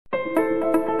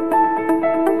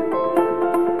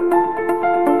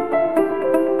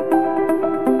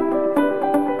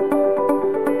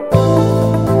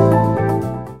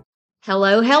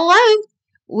Hello.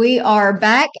 We are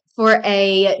back for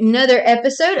another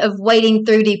episode of Wading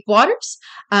Through Deep Waters.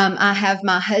 I have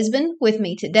my husband with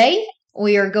me today.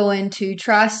 We are going to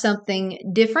try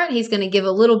something different. He's going to give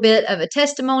a little bit of a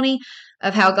testimony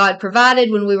of how God provided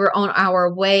when we were on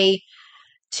our way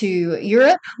to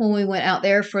Europe, when we went out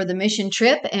there for the mission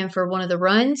trip and for one of the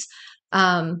runs.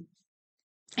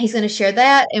 He's going to share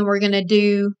that, and we're going to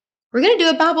do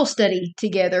a Bible study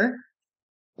together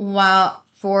for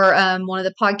one of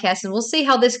the podcasts, and we'll see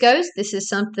how this goes. This is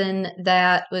something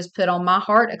that was put on my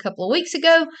heart a couple of weeks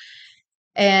ago,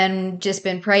 and just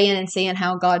been praying and seeing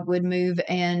how God would move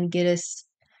and get us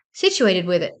situated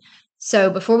with it. So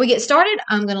before we get started,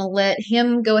 I'm going to let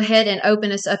him go ahead and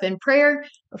open us up in prayer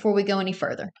before we go any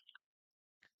further.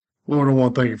 Lord, I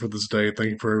want to thank you for this day.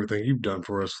 Thank you for everything you've done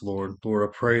for us, Lord. Lord,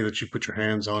 I pray that you put your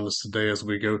hands on us today as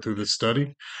we go through this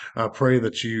study. I pray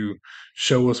that you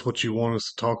show us what you want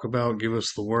us to talk about, give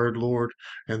us the word, Lord,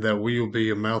 and that we will be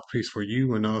a mouthpiece for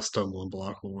you and not a stumbling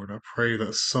block, Lord. I pray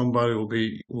that somebody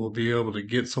will be able to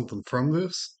get something from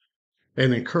this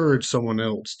and encourage someone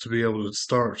else to be able to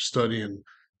start studying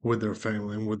with their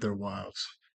family and with their wives.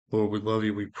 Lord, we love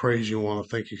you. We praise you. I want to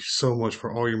thank you so much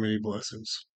for all your many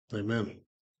blessings. Amen.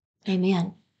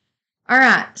 Amen. All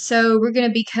right, so we're going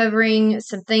to be covering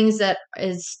some things that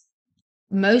is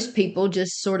most people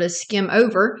just sort of skim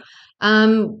over.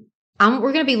 We're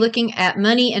going to be looking at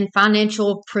money and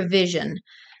financial provision.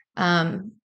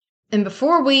 And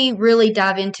before we really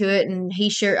dive into it, I'm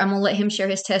going to let him share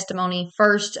his testimony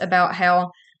first about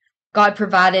how God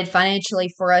provided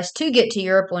financially for us to get to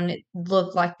Europe when it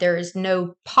looked like there is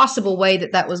no possible way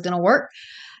that was going to work.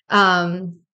 There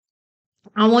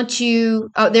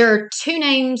are two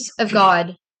names of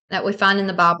God that we find in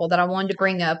the Bible that I wanted to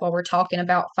bring up while we're talking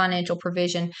about financial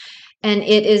provision. And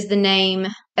it is the name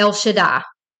El Shaddai.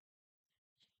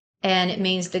 And it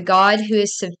means the God who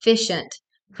is sufficient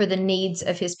for the needs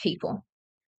of his people.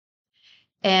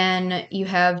 And you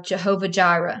have Jehovah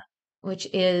Jireh, which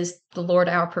is the Lord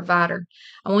our provider.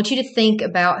 I want you to think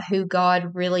about who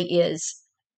God really is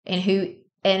and who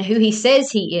he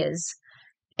says he is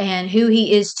and who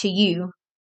he is to you,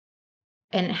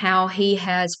 and how he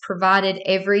has provided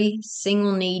every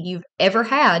single need you've ever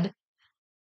had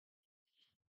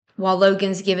while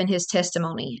Logan's given his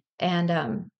testimony. And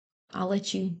I'll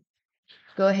let you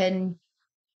go ahead and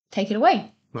take it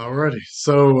away. Alrighty.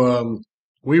 So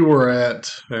we were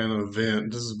at an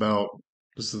event. This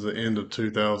is the end of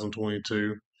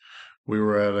 2022. We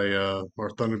were at our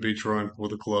Thunder Beach run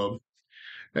with a club,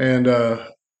 and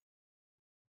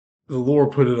the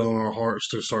Lord put it on our hearts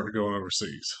to start going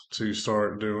overseas, to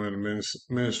start doing a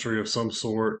ministry of some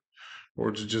sort,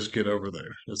 or to just get over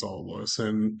there. Is all it was.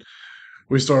 And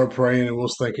we started praying, and we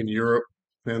was thinking Europe.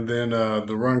 And then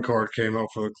the run card came out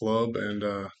for the club, and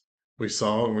we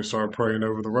saw it, and we started praying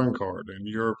over the run card. And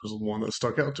Europe was the one that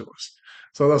stuck out to us.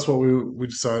 So that's what we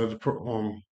decided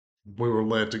we were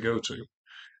led to go to.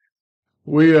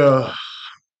 We uh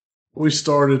we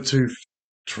started to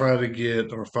try to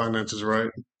get our finances right,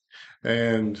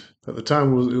 and at the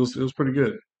time it was pretty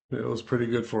good. It was pretty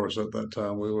good for us at that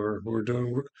time. We were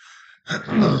doing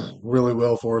really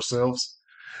well for ourselves,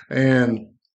 and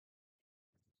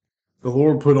the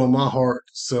Lord put on my heart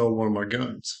to sell one of my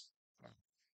guns.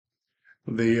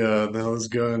 Now this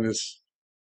gun is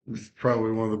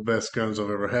probably one of the best guns I've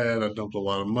ever had. I dumped a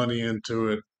lot of money into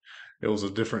it. It was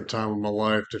a different time of my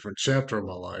life, different chapter of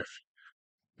my life,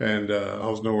 and I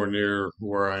was nowhere near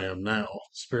where I am now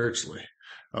spiritually.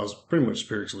 I was pretty much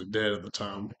spiritually dead at the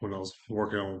time when I was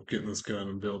working on getting this gun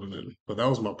and building it. But that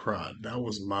was my pride. That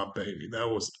was my baby. That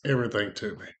was everything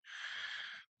to me.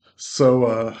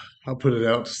 So I put it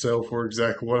out to sell for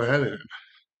exactly what I had in it.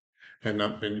 And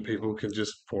not many people can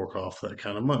just fork off that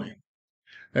kind of money.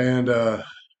 And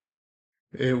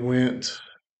it went,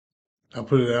 I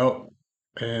put it out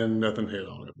and nothing hit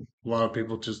on it. A lot of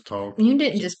people just talked. You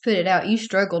didn't just put it out. You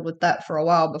struggled with that for a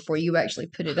while before you actually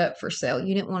put it up for sale.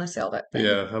 You didn't want to sell that thing.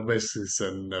 Yeah, I basically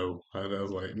said no. I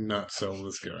was like, not selling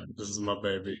this gun. This is my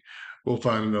baby. We'll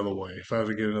find another way. If I have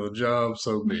to get another job,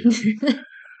 so be it.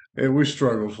 And we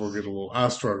struggled for a good little. I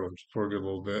struggled for a good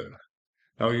little bit.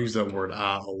 I'll use that word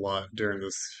 "I" a lot during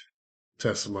this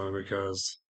testimony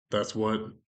because that's what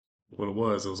it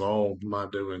was. It was all my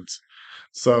doings.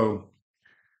 So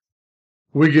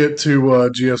we get to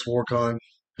GS Warcon,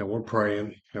 and we're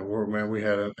praying, and we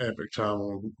had an epic time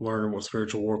on learning what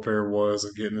spiritual warfare was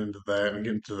and getting into that and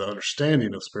getting to the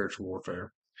understanding of spiritual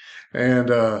warfare. And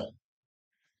the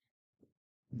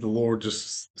Lord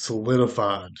just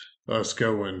solidified us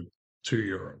going to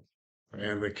Europe.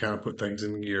 And they kind of put things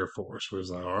in gear for us. We was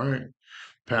like, all right,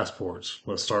 passports,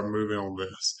 let's start moving on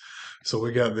this. So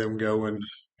we got them going,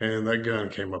 and that gun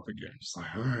came up again. It's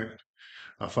like, all right.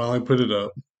 I finally put it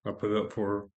up. I put it up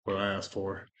for what I asked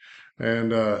for, and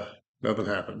nothing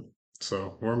happened.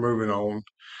 So we're moving on.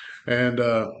 And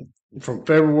from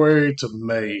February to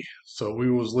May, so we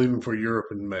was leaving for Europe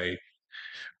in May.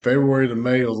 February to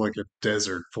May was like a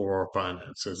desert for our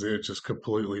finances. It just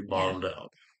completely Yeah. bottomed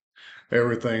out.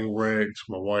 Everything wrecked.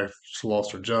 My wife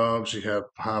lost her job. She had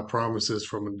high promises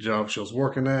from the job she was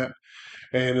working at,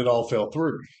 and it all fell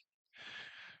through,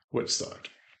 which sucked.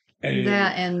 And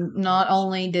That, and not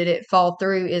only did it fall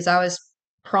through, is I was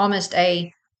promised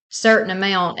a certain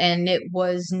amount and it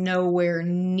was nowhere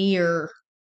near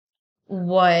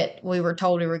what we were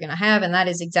told we were going to have, and that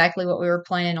is exactly what we were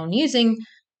planning on using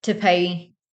to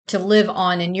pay to live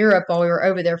on in Europe while we were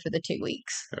over there for the 2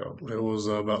 weeks. it was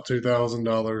about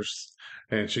 $2,000,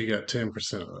 and she got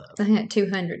 10% of that. I got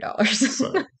 $200.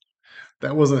 So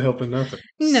that wasn't helping nothing.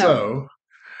 No, So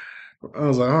I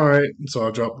was like, all right. So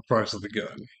I dropped the price of the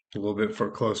gun a little bit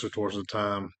for closer towards the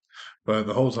time. But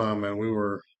the whole time, man, we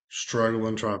were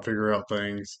struggling trying to figure out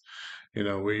things.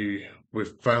 We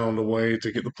found a way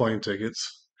to get the plane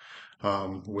tickets.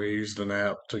 We used an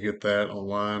app to get that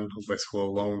online, basically a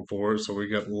loan for it. So we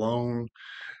got the loan,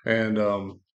 and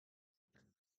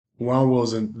while I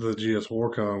was in the GS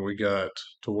Warcon, we got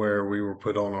to where we were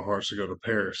put on our hearts to go to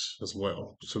Paris as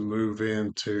well, to move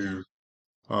into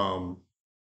um,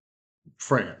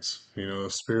 France. The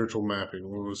spiritual mapping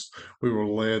we were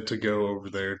led to go over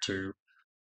there to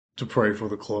pray for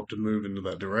the club to move into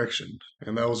that direction.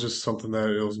 And that was just something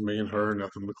that it was me and her,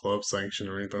 nothing the club sanctioned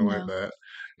or anything like no. that.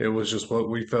 It was just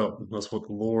what we felt. That's what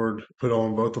the Lord put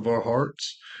on both of our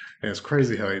hearts. And it's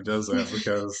crazy how he does that,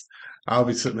 because I'll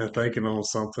be sitting there thinking on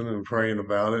something and praying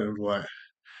about it and be like,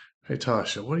 hey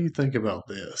Tasha, what do you think about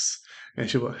this? And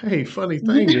she'll be like, hey, funny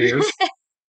thing is,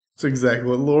 it's exactly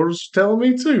what the Lord was telling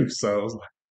me too. So I was like,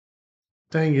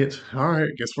 dang it. All right,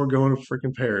 guess we're going to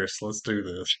freaking Paris. Let's do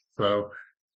this. So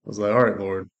I was like, all right,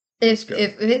 Lord, let's If go.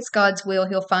 if it's God's will,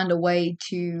 He'll find a way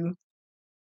to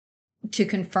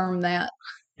confirm that,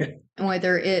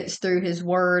 whether it's through His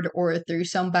Word or through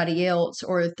somebody else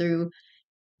or through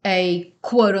a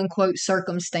quote unquote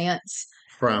circumstance.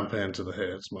 Frying pan to the head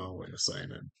is my way of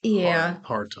saying it. Hard, Yeah,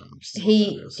 hard times is what that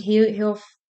he is. he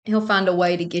he'll find a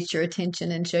way to get your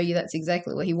attention and show you that's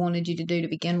exactly what He wanted you to do to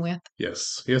begin with.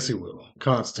 Yes, yes, he will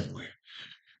constantly.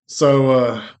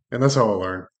 So, and that's how I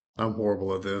learn. I'm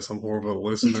horrible at this. I'm horrible at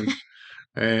listening,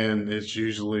 and it's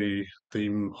usually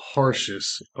the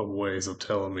harshest of ways of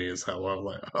telling me is how I'm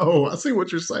like, oh, I see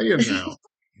what you're saying now.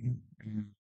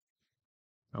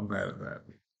 I'm bad at that.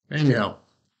 Anyhow,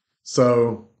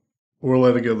 so we're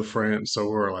let to go to France. So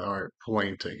we're like, all right,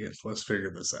 plane tickets. Let's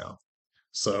figure this out.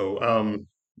 So,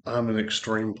 I'm an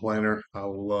extreme planner. I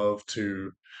love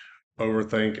to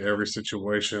overthink every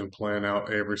situation, plan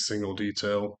out every single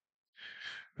detail.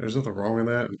 There's nothing wrong in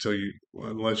that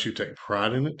unless you take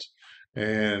pride in it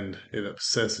and it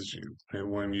obsesses you. And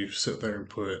when you sit there and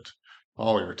put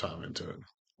all your time into it,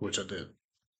 which I did.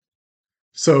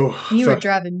 So, You were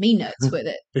driving me nuts with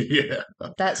it. yeah,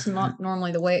 That's not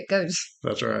normally the way it goes.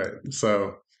 that's right.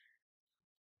 So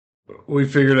we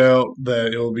figured out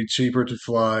that it would be cheaper to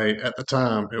fly at the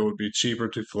time. It would be cheaper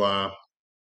to fly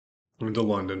into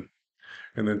London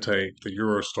and then take the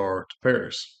Eurostar to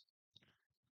Paris.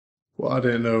 Well, I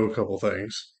didn't know a couple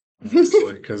things,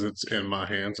 obviously, because it's in my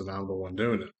hands and I'm the one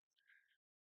doing it.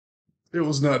 It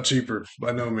was not cheaper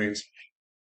by no means.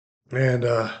 And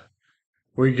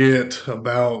we get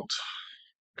about,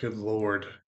 good Lord,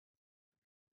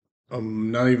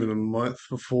 not even a month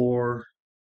before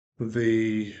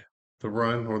the the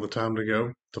run or the time to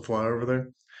go to fly over there,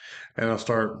 and I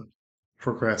start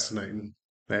procrastinating.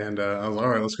 And I was like,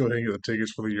 all right, let's go ahead and get the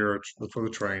tickets for the for the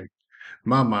train. In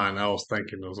my mind, I was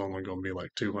thinking it was only going to be like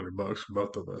 $200 for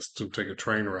both of us to take a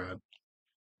train ride.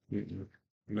 Mm-mm.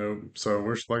 No, so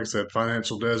we're like I said,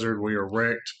 financial desert. We are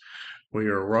wrecked. We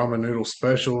are ramen noodle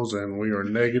specials, and we are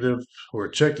negative. We're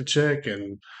check to check,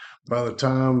 and by the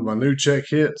time my new check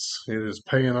hits, it is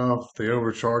paying off the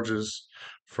overcharges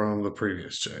from the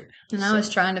previous check. And I was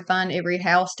So trying to find every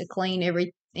house to clean,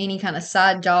 every any kind of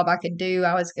side job I could do.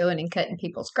 I was going and cutting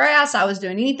people's grass. I was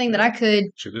doing anything that yeah, I could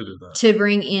she did that. to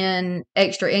bring in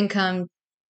extra income.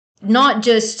 Not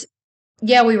just,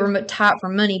 yeah, we were tight for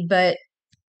money, but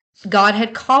God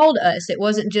had called us. It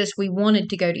wasn't just we wanted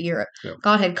to go to Europe. Yep.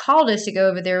 God had called us to go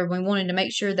over there. We wanted to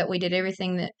make sure that we did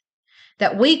everything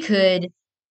that we could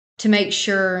to make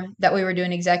sure that we were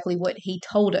doing exactly what He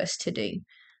told us to do.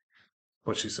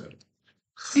 What she said.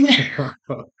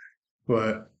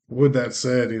 But with that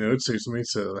said, it suits me to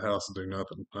sit at the house and do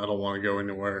nothing. I don't want to go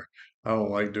anywhere. I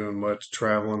don't like doing much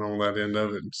traveling on that end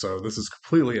of it. So this is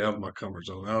completely out of my comfort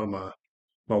zone, out of my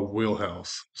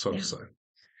wheelhouse, so to Yeah. say.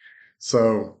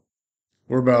 So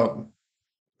we're about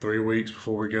 3 weeks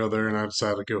before we go there, and I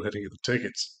decided to go ahead and get the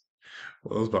tickets.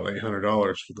 Well, it was about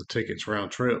 $800 for the tickets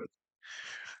round trip.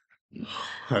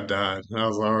 I died. I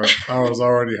was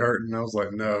already hurting. I was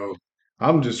like, no,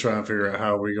 I'm just trying to figure out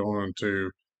how we going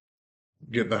to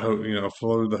get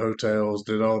flew the hotels,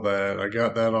 did all that. I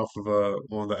got that off of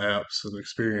one of the apps, an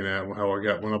Experian app. How I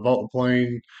got when I bought the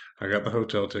plane, I got the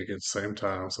hotel tickets same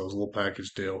time, so it was a little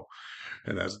package deal,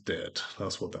 and that's debt.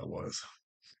 That's what that was.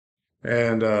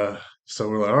 And so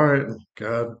we're like, all right,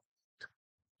 God,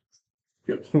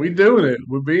 we doing it.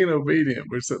 We're being obedient.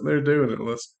 We're sitting there doing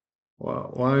it.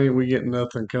 Why ain't we getting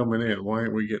nothing coming in? Why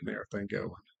ain't we getting everything going?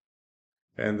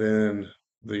 And then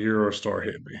the Eurostar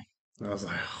hit me. I was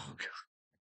like, oh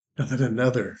God,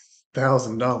 another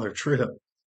 $1,000 trip.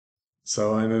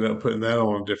 So I ended up putting that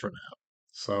on a different app.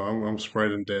 So I'm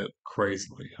spreading debt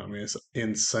crazily. I mean, it's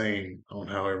insane on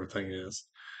how everything is.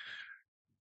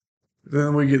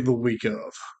 Then we get the week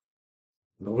of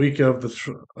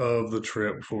the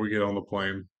trip before we get on the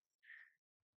plane.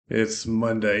 It's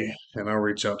Monday, and I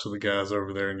reach out to the guys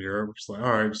over there in Europe. It's like,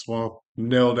 all right, just want to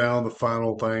nail down the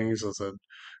final things. I said,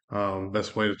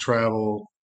 best way to travel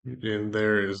in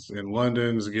there is in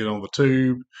London is get on the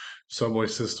tube subway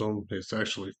system. It's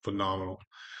actually phenomenal.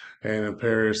 And in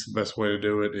Paris, the best way to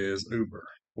do it is Uber,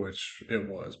 which it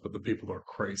was, but the people are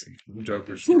crazy.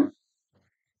 Jokers.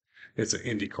 It's an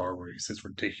IndyCar race. It's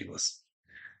ridiculous.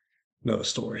 Another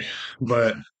story.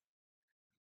 But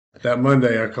that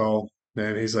Monday I call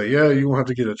and he's like, yeah, you won't have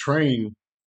to get a train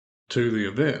to the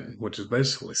event, which is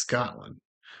basically Scotland.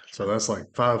 So that's like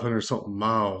 500 something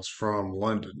miles from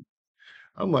London.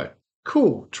 I'm like,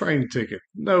 cool, train ticket.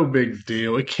 No big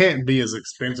deal. It can't be as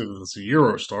expensive as a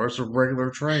Eurostar. It's a regular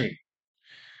train.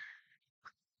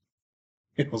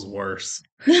 It was worse.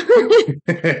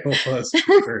 It was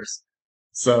worse.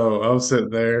 So I'm sitting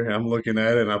there, I'm looking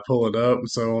at it, and I pull it up.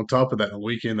 So on top of that, the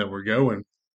weekend that we're going,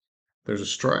 there's a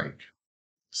strike.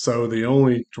 So the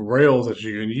only rails that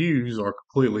you can use are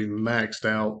completely maxed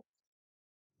out.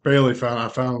 I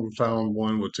found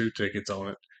one with two tickets on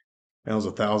it. That was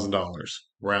 $1,000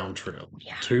 round trip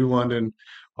Yeah. to London,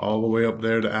 all the way up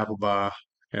there to Appleby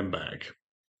and back.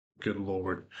 Good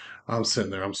Lord. I'm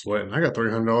sitting there, I'm sweating. I got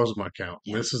 $300 in my account.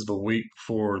 Yeah. This is the week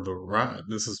before the ride.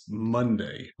 This is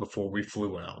Monday before we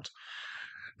flew out.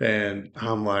 And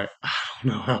I'm like, I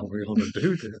don't know how we're going to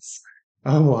do this.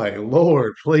 I'm like,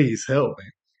 Lord, please help me.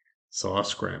 So I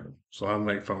scramble. So I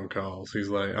make phone calls. I was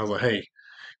like, hey,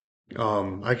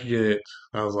 I could get,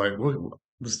 I was like, what,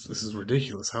 this is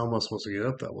ridiculous. How am I supposed to get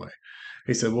up that way?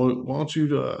 He said, well, why don't you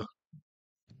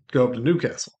go up to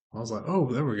Newcastle? I was like,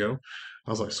 oh, there we go. I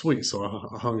was like, sweet. So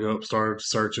I hung up, started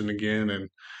searching again, and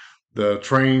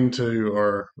the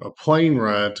or a plane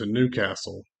ride to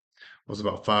Newcastle was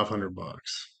about $500.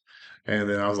 And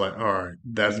then I was like, all right,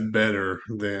 that's better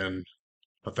than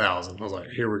 1,000. I was like,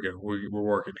 here we go. We're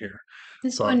working here.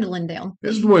 It's So dwindling down.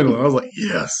 it's dwindling. I was like,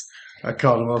 yes. I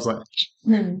called him. I was like,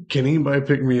 Hmm. can anybody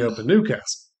pick me up in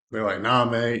Newcastle? They're like, nah,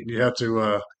 mate, you'll have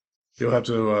to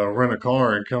rent a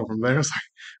car and come from there. I was like,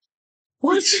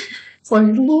 what? It's like,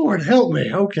 Lord, help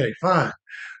me. Okay, fine.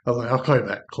 I was like, I'll call you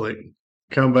back. Click.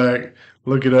 Come back,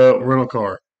 look it up, rental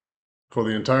car for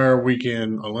the entire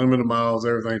weekend, unlimited miles,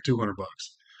 everything, $200.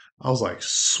 I was like,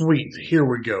 sweet, here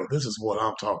we go. This is what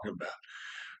I'm talking about.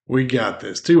 We got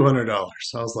this, $200.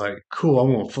 I was like, cool,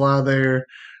 I'm gonna fly there,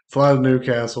 fly to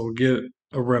Newcastle, get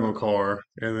a rental car,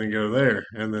 and then go there.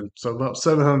 And then so about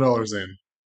 $700 in,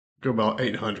 go about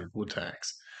 800 with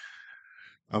tax.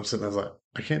 I'm sitting there, I was like,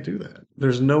 I can't do that.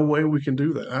 There's no way we can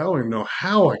do that. I don't even know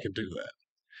how I can do that.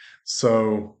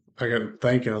 So I got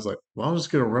thinking, I was like, well, I'll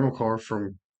just get a rental car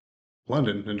from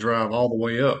London and drive all the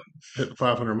way up, hit the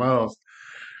 500 miles,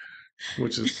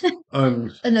 which is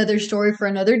Another story for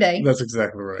another day. that's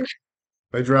exactly right.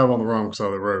 They drive on the wrong side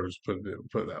of the road, just put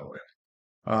it that way.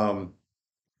 Um,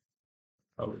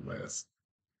 I was a mess.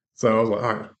 So I was like,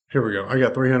 all right, here we go. I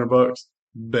got $300.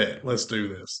 Bet, let's do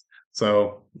this.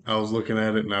 So I was looking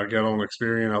at it and I got on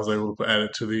Experian. I was able to add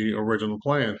it to the original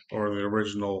plan or the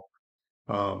original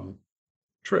um,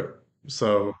 trip.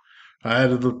 So I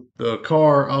added the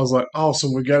car. I was like,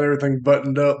 awesome. We got everything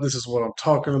buttoned up. This is what I'm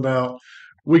talking about.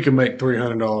 We can make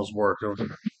 $300 work of the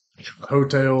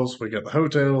hotels. We got the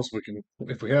hotels. We can,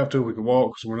 if we have to, we can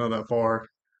walk because we're not that far.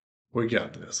 We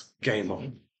got this. Game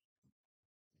on.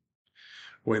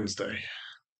 Wednesday.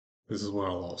 This is when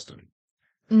I lost him.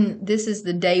 This is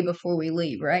the day before we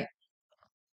leave, right?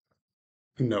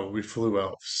 No, we flew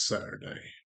out Saturday.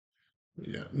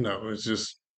 Yeah, no, it's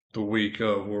just the week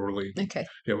of where we're leaving. Okay.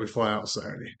 Yeah, we fly out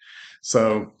Saturday.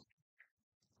 So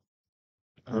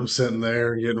I'm sitting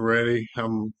there getting ready.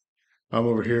 I'm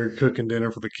over here cooking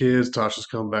dinner for the kids. Tasha's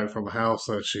come back from a house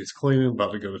that she's cleaning,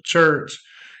 about to go to church.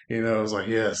 I was like,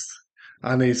 yes,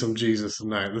 I need some Jesus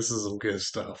tonight. This is some good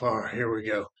stuff. All right, here we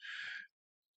go.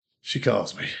 She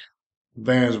calls me.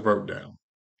 Van's broke down.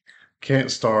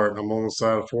 Can't start. I'm on the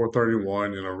side of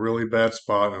 431 in a really bad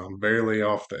spot, and I'm barely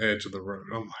off the edge of the road.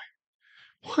 I'm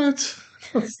like, what?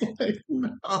 I was like,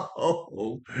 no.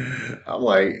 I'm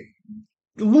like,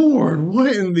 Lord,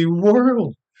 what in the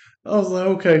world? I was like,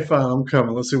 okay, fine, I'm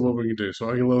coming. Let's see what we can do. So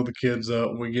I can load the kids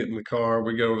up. We get in the car.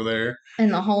 We go over there.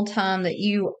 And the whole time that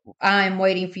I'm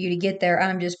waiting for you to get there,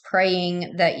 I'm just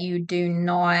praying that you do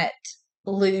not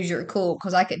lose your cool,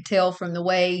 because I could tell from the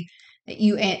way that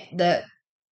you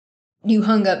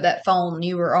hung up that phone,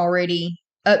 you were already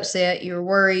upset, you were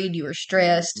worried, you were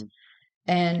stressed,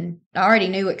 and I already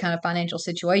knew what kind of financial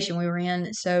situation we were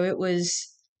in, so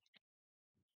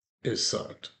It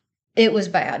sucked. it was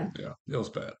bad. Yeah, it was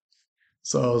bad.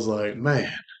 So I was like,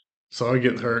 man. So I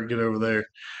get over there,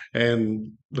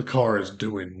 and the car is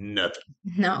doing nothing.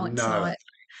 No, it's Not a not.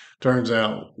 Turns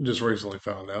out, just recently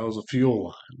found out, it was a fuel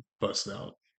line busted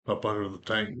out up under the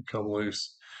tank, come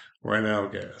loose, ran out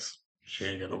of gas. She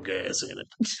ain't got no gas in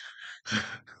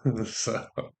it. So,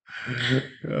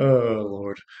 oh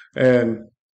Lord. And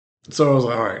so I was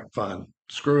like, all right, fine,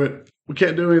 screw it. We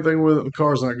can't do anything with it. The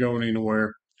car's not going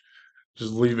anywhere.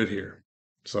 Just leave it here.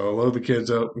 So I load the kids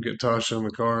up and get Tasha in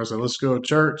the car and say, let's go to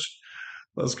church.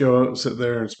 Let's go out, sit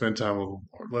there and spend time with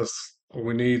the Lord.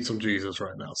 We need some Jesus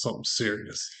right now, something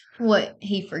serious. What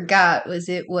he forgot was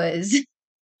it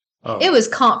Oh, was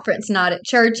conference night at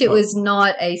church. It oh, was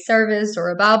not a service or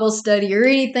a Bible study or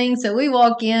anything. So we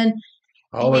walk in and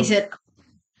he all said,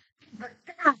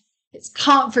 it's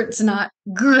conference night.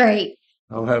 Great.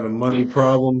 I'm having money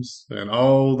problems, and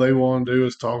all they want to do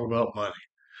is talk about money.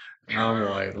 I'm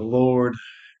like, Lord,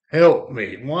 help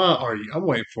me. Why are you? I'm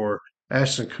waiting for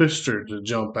Ashton Kutcher to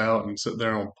jump out and sit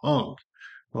there on Punk.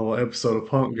 A little episode of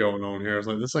Punk going on here. I was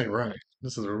like, this ain't right.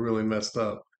 This is really messed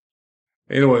up.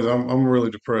 Anyways, I'm really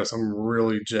depressed. I'm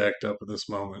really jacked up at this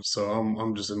moment. So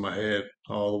I'm just in my head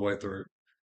all the way through,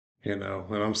 and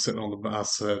I'm sitting on the. I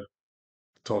said,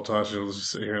 told Tasha, let's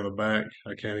just sit here in the back.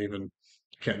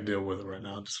 Can't deal with it right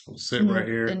now. I just want to sit right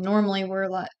here. And normally we're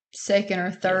like second or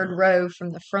Yeah. third row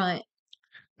from the front.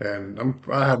 And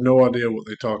I have no idea what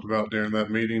they talked about during that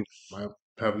meeting. I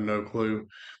have no clue.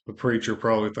 The preacher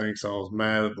probably thinks I was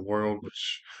mad at the world,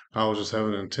 which I was just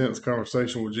having an intense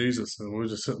conversation with Jesus, and we were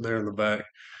just sitting there in the back.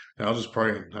 And I was just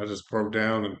praying. I just broke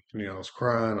down, and I was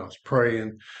crying. I was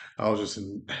praying. I was just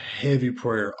in heavy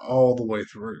prayer all the way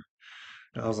through.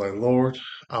 And I was like, Lord,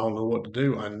 I don't know what to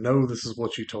do. I know this is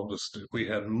what you told us to do. We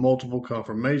had multiple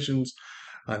confirmations.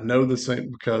 I know this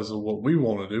ain't because of what we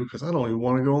want to do, because I don't even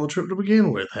want to go on the trip to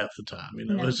begin with half the time.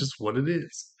 No. It's just what it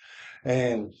is.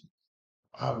 And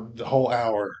the whole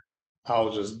hour, I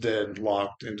was just dead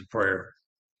locked into prayer.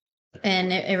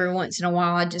 And every once in a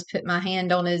while, I just put my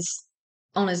hand on his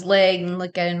leg and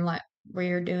look at him like,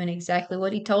 we're doing exactly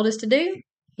what he told us to do.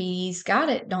 He's got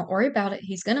it. Don't worry about it.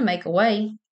 He's going to make a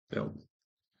way. You know,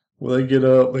 well, they get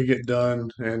up, they get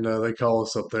done, and they call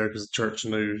us up there because the church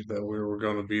knew that we were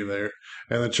going to be there.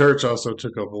 And the church also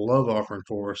took up a love offering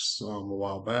for us a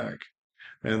while back.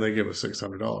 And they give us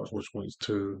 $600, which went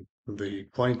to the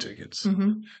plane tickets.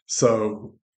 Mm-hmm.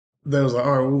 So they was like,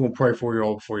 all right, we're gonna pray for you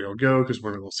all before y'all go because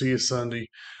we're gonna see you Sunday.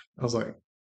 I was like,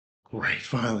 great,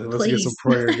 finally, let's get some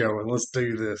Please. prayer going. Let's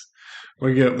do this.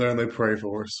 We get up there and they pray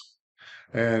for us,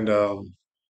 and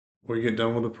we get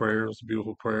done with the prayer. It's a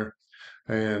beautiful prayer.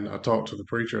 And I talked to the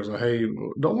preacher. I was like, hey,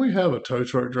 don't we have a tow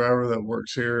truck driver that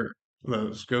works here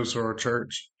that goes to our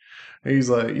church? And he's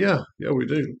like, yeah, we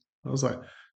do. I was like,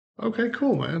 okay,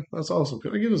 cool, man. That's awesome.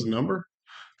 Can I get his number?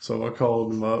 So I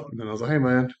called him up and I was like, hey,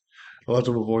 man, I left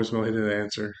him a voicemail. He didn't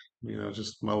answer.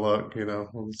 Just my luck, I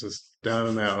was just down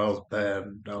and out. I was bad.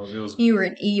 You were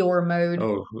in Eeyore mode.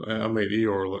 Oh, I made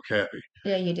Eeyore look happy.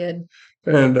 Yeah, you did.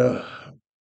 And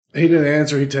he didn't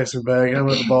answer. He texted me back. I'm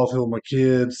at the ball field with my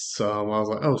kids. I was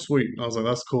like, oh, sweet. I was like,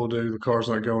 that's cool, dude. The car's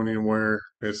not going anywhere.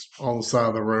 It's on the side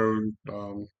of the road.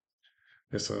 Told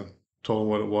him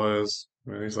what it was.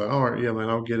 And he's like, all right, yeah, man,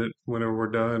 I'll get it whenever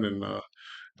we're done. And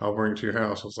I'll bring it to your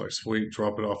house. I was like, sweet,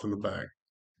 drop it off in the back.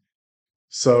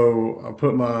 So I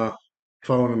put my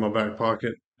phone in my back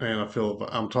pocket and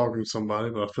I'm talking to somebody,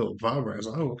 but I feel it vibrate. I was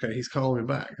like, oh, okay, he's calling me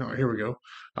back. All right, here we go.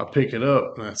 I pick it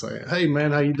up and I say, hey,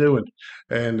 man, how you doing?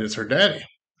 And it's her daddy.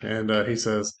 And he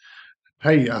says,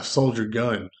 hey, I sold your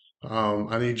gun.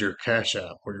 I need your Cash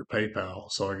App or your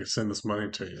PayPal so I can send this money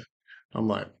to you. I'm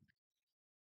like,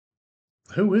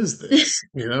 who is this?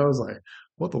 I was like,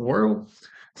 what the world?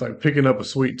 It's like picking up a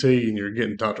sweet tea and you're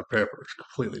getting Dr. Pepper. It's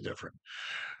completely different.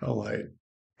 I'm like,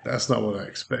 that's not what I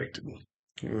expected.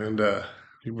 And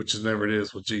which is never it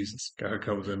is with Jesus. God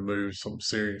comes in and moves something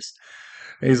serious.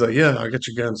 And he's like, yeah, I got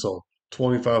your gun sold.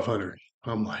 2,500.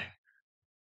 I'm like,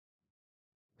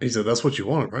 he said, that's what you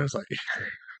wanted, right? It's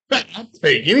like, I'll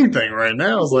take anything right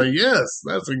now. I was like, yes,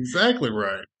 that's exactly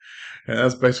right. And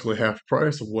that's basically half the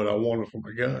price of what I wanted for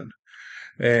my gun.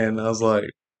 And I was like,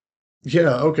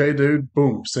 yeah, okay, dude.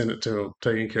 Boom, send it to him,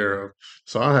 taken care of.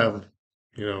 So I have,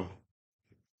 you know,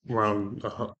 around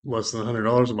less than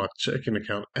 $100 in my checking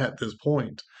account at this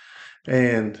point.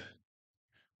 And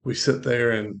we sit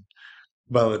there, and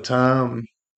by the time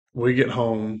we get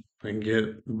home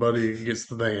and Buddy gets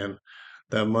the van,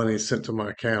 that money's sent to my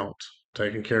account,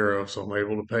 taken care of. So I'm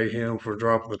able to pay him for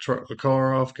dropping the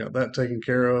car off, got that taken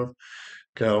care of,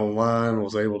 got online,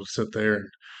 was able to sit there and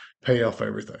pay off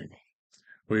everything.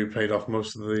 We paid off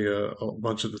most of a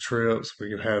bunch of the trips.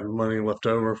 We had money left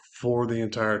over for the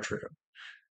entire trip.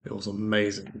 It was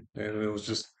amazing, and it was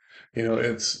just,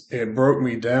 it broke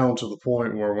me down to the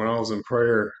point where when I was in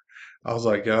prayer, I was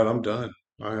like, God, I'm done.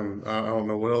 I don't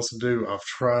know what else to do. I've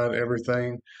tried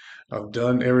everything. I've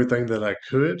done everything that I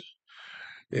could.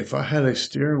 If I had a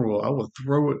steering wheel, I would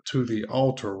throw it to the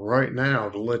altar right now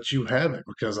to let you have it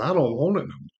because I don't want it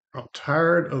no more. I'm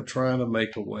tired of trying to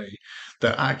make a way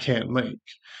that I can't make.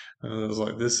 And I was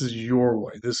like, this is your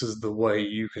way. This is the way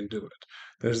you can do it.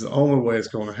 There's the only way it's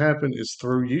going to happen is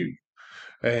through you.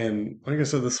 And like I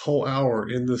said, this whole hour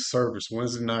in this service,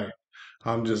 Wednesday night,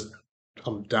 I'm just,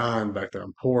 I'm dying back there.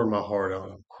 I'm pouring my heart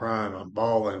out. I'm crying. I'm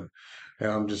bawling.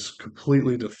 And I'm just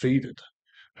completely defeated.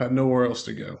 Had nowhere else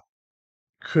to go.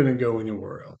 Couldn't go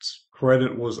anywhere else.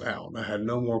 Credit was out. I had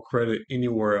no more credit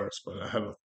anywhere else, but I had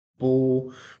a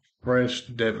full, fresh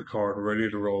debit card ready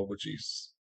to roll with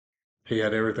Jesus. He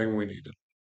had everything we needed.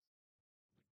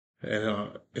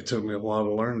 And it took me a while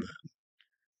to learn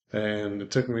that. And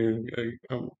it took me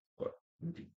what,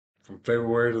 from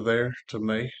February to there to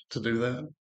May to do that.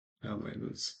 I mean,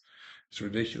 it's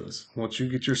ridiculous. Once you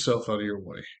get yourself out of your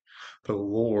way, the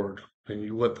Lord, and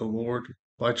you let the Lord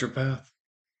light your path,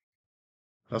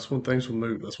 that's when things will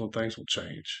move. That's when things will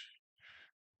change.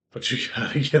 But you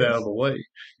gotta get out of the way.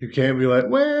 You can't be like,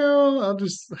 well, I'll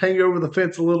just hang over the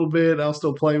fence a little bit. I'll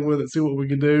still play with it, see what we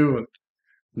can do. And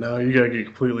no, you gotta get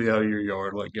completely out of your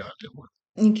yard, like God did.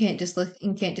 You can't just look.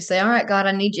 You can't just say, "All right, God,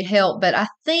 I need your help." But I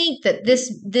think that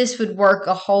this would work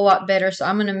a whole lot better. So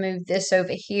I'm going to move this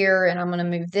over here, and I'm going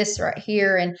to move this right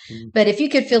here. And Mhm. but if you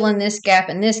could fill in this gap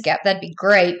and this gap, that'd be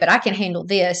great. But I can handle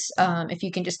this. If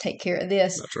you can just take care of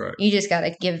this, That's right. you just got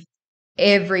to give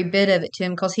every bit of it to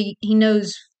him because he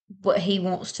knows what he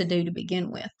wants to do to begin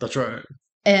with. That's right.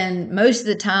 And most of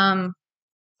the time,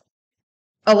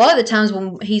 a lot of the times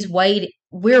when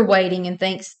we're waiting and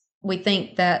we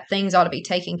think that things ought to be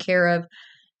taken care of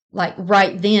like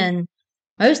right then.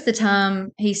 Most of the time,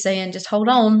 he's saying, just hold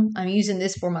on. I'm using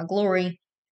this for my glory.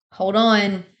 Hold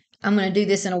on. I'm going to do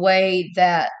this in a way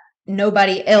that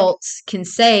nobody else can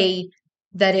say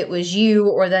that it was you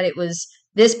or that it was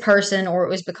this person or it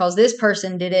was because this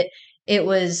person did it. It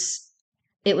was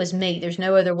it was me. There's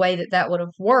no other way that that would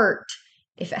have worked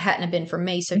if it hadn't have been for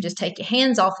me. So just take your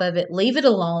hands off of it, leave it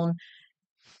alone,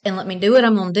 and let me do what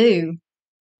I'm going to do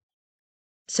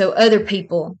so other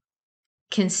people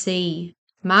can see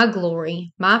my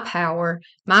glory, my power,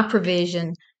 my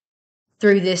provision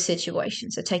through this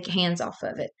situation. So take your hands off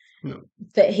of it. No,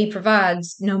 But he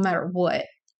provides no matter what.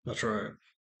 that's right.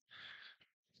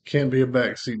 Can't be a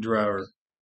backseat driver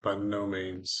by no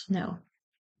means. No.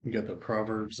 You got the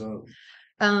Proverbs up.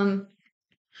 Um,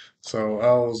 So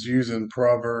I was using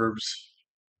Proverbs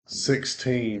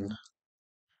 16,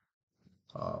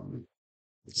 um,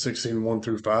 16, 1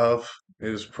 through 5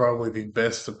 is probably the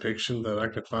best depiction that I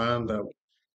could find that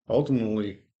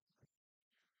ultimately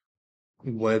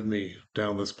led me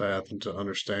down this path and to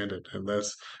understand it. And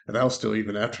that was still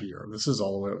even after Europe. This is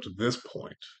all the way up to this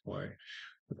point. Like,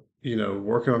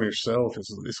 working on yourself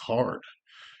is hard.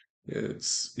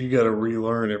 You got to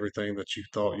relearn everything that you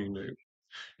thought you knew.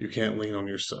 You can't lean on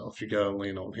yourself. You got to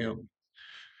lean on him.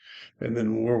 And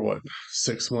then we're what,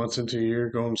 6 months into a year,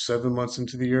 going 7 months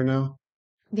into the year now.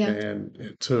 yeah, And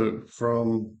it took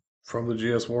from the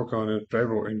GS work on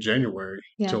in January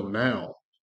yeah, till now,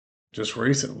 just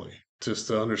recently, just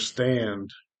to understand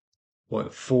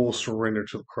what full surrender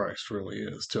to Christ really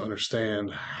is, to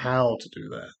understand how to do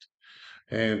that,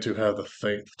 and to have the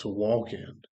faith to walk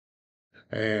in.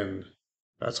 And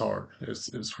that's hard.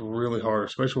 It's really hard,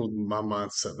 especially with my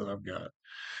mindset that I've got.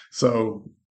 So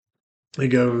it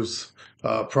goes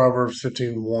Proverbs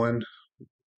 15:1.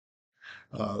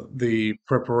 The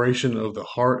preparation of the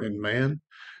heart in man,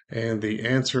 and the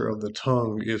answer of the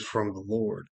tongue is from the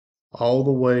Lord. All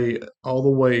the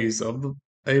ways of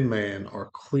a man are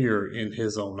clear in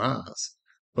his own eyes,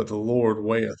 but the Lord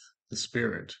weigheth the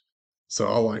spirit. So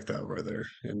I like that right there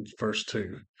in verse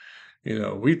 2.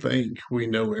 We think we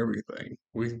know everything.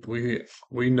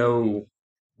 We know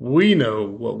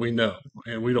what we know,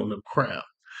 and we don't know crap.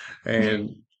 And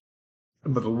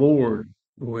but the Lord,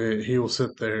 when He will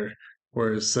sit there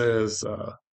where it says,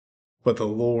 "But the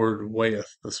Lord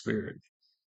weigheth the spirit."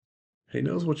 He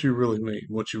knows what you really mean,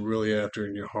 what you really after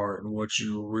in your heart, and what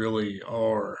you really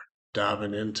are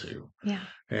diving into, Yeah.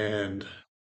 and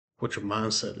what your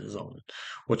mindset is on it,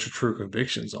 what your true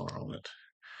convictions are on it.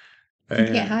 You can't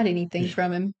And hide anything yeah,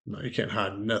 from him. no, you can't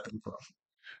hide nothing from it.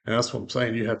 And that's what I'm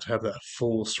saying. You have to have that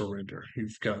full surrender.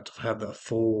 You've got to have that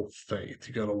full faith.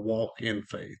 You got to walk in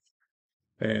faith.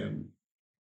 And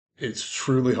it's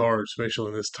truly hard, especially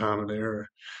in this time and era.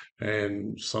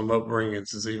 And some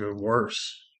upbringings is even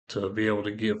worse to be able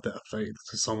to give that faith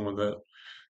to someone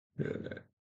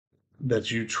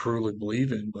that you truly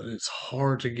believe in. But it's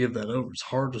hard to give that over. It's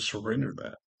hard to surrender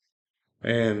that.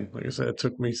 And like I said, it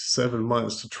took me 7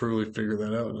 months to truly figure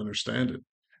that out and understand it.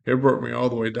 It broke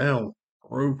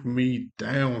me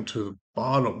down to the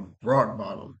bottom, rock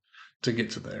bottom, to get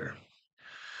to there.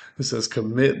 It says,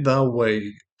 commit thy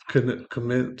works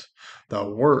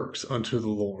unto the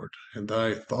Lord, and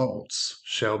thy thoughts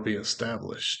shall be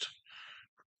established.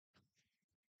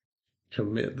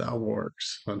 Commit thy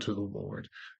works unto the Lord.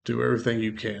 Do everything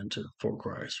you can to for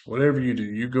Christ. Whatever you do,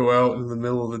 you go out in the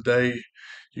middle of the day,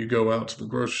 you go out to the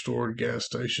grocery store, gas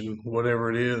station, whatever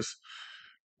it is.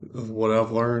 What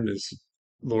I've learned is,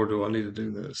 Lord, do I need to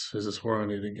do this? Is this where I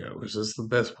need to go? Is this the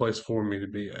best place for me to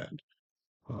be at?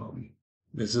 Um,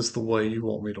 is this the way you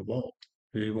want me to walk?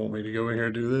 Do you want me to go in here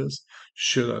and do this?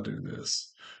 Should I do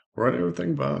this? Write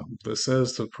everything by that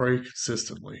says to pray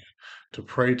consistently, to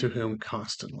pray to Him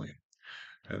constantly.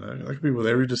 And that could be with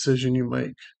every decision you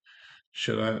make.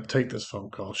 Should I take this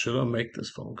phone call? Should I make this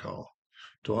phone call?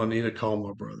 Do I need to call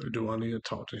my brother? Do I need to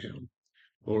talk to him?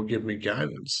 Lord, give me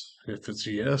guidance. If it's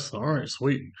a yes, all right,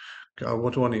 sweet. God,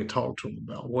 what do I need to talk to him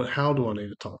about? How do I need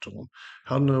to talk to him?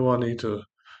 How do I need to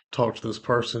talk to this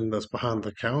person that's behind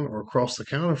the counter or across the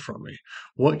counter from me?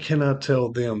 What can I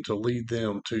tell them to lead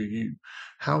them to you?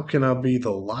 How can I be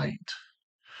the light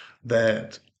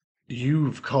that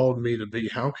you've called me to be?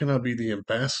 How can I be the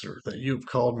ambassador that you've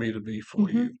called me to be for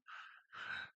Hmm. you?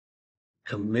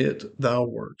 Commit thy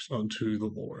works unto the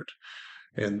Lord,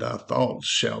 and thy thoughts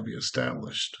shall be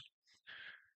established.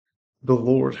 The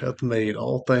Lord hath made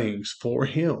all things for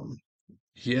him,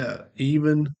 yet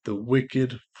even the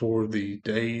wicked for the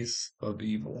days of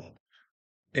evil.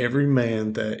 Every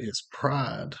man that is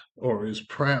proud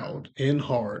in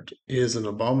heart is an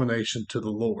abomination to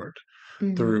the Lord.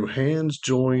 Hmm. Through hands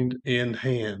joined in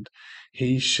hand,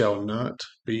 he shall not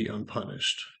be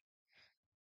unpunished.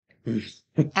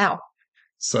 Ow.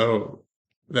 So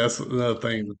that's another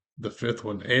thing. The fifth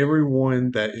one,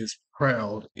 everyone that is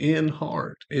proud in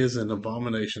heart is an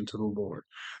abomination to the Lord.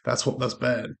 That's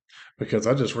bad because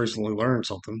I just recently learned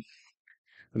something.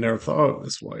 I never thought of it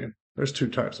this way. There's two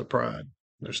types of pride.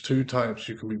 There's two types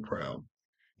you can be proud.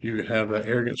 You can have that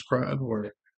arrogance pride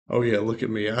where, oh yeah, look at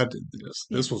me, I did this.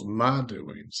 Yeah. This was my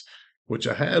doings, which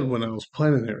I had when I was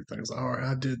planning everything. It's, all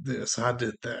right, I did this, I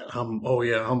did that.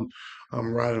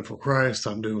 I'm riding for Christ.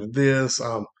 I'm doing this.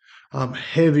 I'm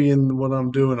heavy in what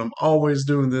I'm doing. I'm always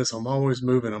doing this. I'm always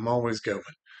moving. I'm always going.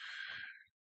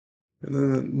 And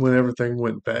then when everything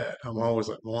went bad, I'm always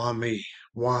like, why me?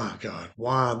 Why God?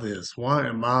 Why this? Why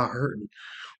am I hurting?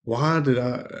 Why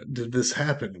did this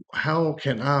happen? How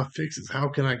can I fix this? How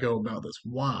can I go about this?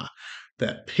 Why?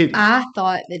 That pity. I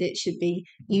thought that it should be,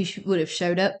 would have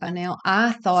showed up by now.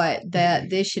 I thought that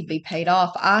this should be paid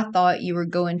off. I thought you were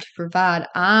going to provide.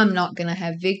 I'm not going to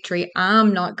have victory.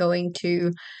 I'm not going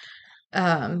to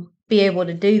be able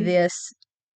to do this.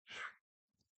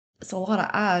 It's a lot of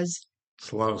eyes.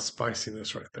 It's a lot of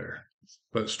spiciness right there.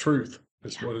 But it's truth.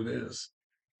 It's Yeah. what it is.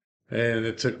 And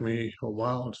it took me a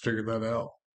while to figure that out.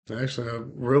 Actually, I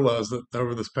realized that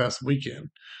over this past weekend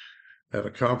at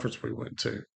a conference we went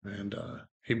to, and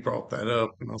he brought that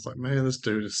up, and I was like, "Man, this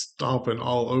dude is stomping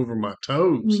all over my We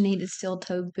toes." needed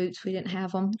steel-toed boots. We didn't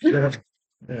have them. Yeah,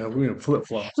 yeah, we in flip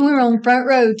flops. We were on the front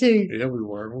row too. Yeah, we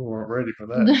were. We weren't ready for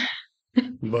that.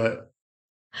 But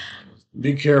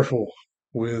be careful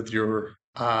with your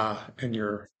eye and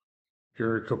your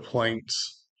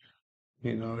complaints.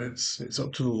 It's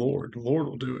up to the Lord. The Lord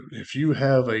will do it. If you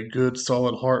have a good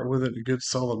solid heart with it, a good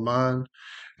solid mind,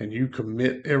 and you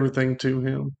commit everything to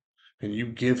him and you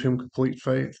give him complete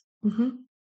faith,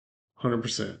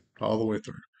 100%, all the way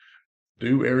through.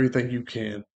 Do everything you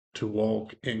can to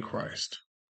walk in Christ.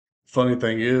 Funny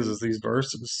thing is these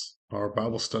verses, our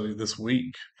Bible study this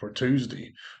week for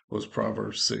Tuesday was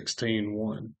Proverbs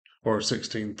 16:1 or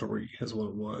 16:3 is what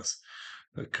it was.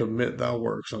 Commit thy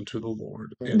works unto the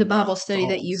Lord. The Bible study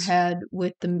that you had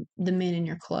with the men in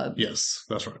your club. Yes,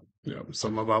 that's right. Yeah. So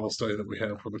my Bible study that we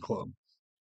had for the club.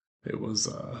 It was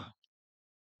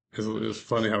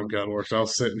funny how God works. I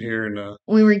was sitting here and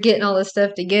we were getting all this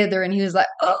stuff together, and he was like,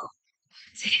 "Oh,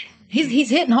 he's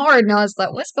hitting hard," and I was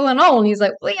like, "What's going on?" And he's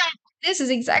like, "Well, yeah, this is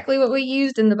exactly what we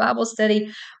used in the Bible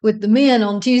study with the men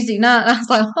on Tuesday night." And I was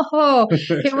like, "Oh,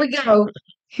 here we go,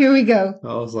 here we go."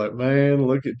 I was like, man,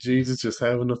 look at Jesus just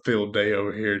having a field day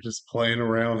over here, just playing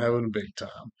around, having a big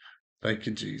time. Thank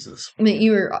you, Jesus. I mean,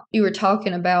 you were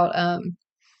talking about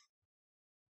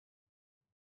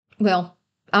well,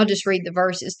 I'll just read the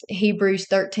verses. Hebrews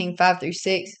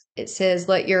 13:5-6. It says,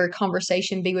 "Let your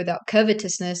conversation be without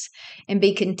covetousness, and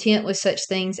be content with such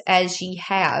things as ye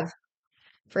have.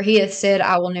 For he hath said,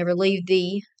 I will never leave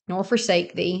thee, nor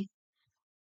forsake thee."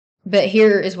 But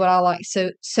here is what I like. So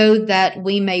that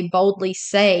we may boldly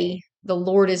say, the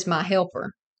Lord is my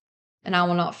helper, and I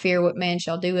will not fear what man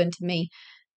shall do unto me.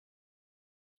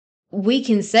 We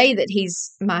can say that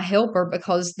he's my helper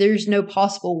because there's no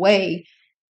possible way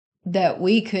that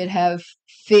we could have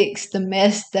fixed the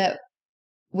mess that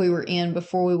we were in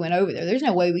before we went over there. There's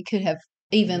no way we could have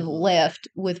even left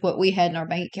with what we had in our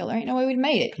bank account. There ain't no way we'd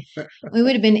made it. We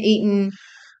would have been eating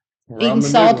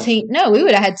saltine. No, we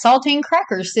would have had saltine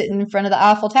crackers sitting in front of the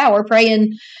Eiffel Tower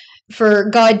praying for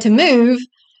God to move.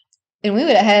 And we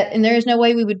would have had, and there's no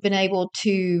way we would have been able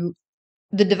to,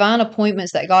 the divine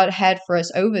appointments that God had for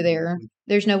us over there,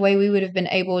 there's no way we would have been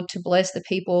able to bless the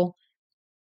people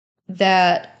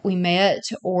that we met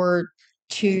or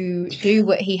to do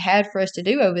what he had for us to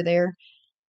do over there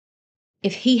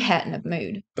if he hadn't have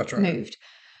moved. That's right. Moved.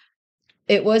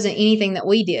 It wasn't anything that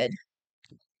we did.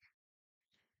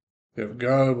 If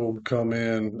God will come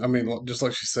in, I mean, just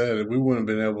like she said, we wouldn't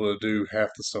have been able to do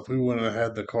half the stuff. We wouldn't have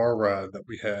had the car ride that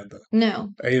we had. The No.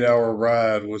 8-hour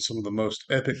ride with some of the most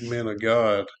epic men of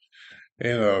God.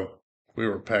 And we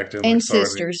were packed in like And sardines.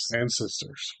 sisters. And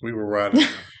sisters. We were riding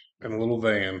in a little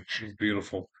van. It was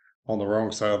beautiful on the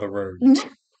wrong side of the road.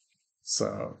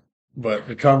 So, but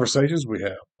the conversations we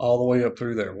had all the way up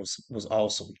through there was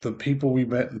awesome. The people we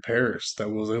met in Paris that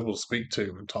we was able to speak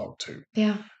to and talk to.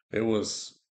 Yeah. It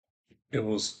was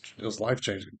life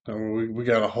changing. I mean, we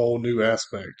got a whole new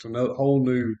aspect, a whole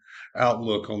new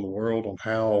outlook on the world, on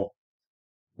how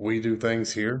we do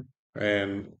things here,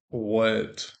 and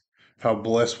how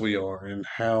blessed we are, and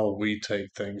how we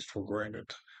take things for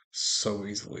granted so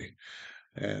easily.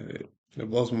 And it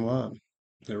blows my mind.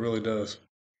 It really does.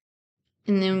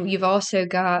 And then you've also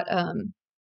got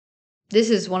this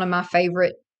is one of my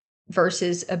favorite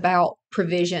verses about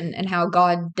provision and how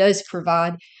God does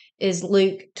provide, is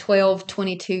Luke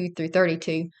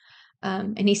 12:22-32.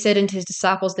 And he said unto his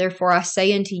disciples, Therefore I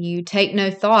say unto you, take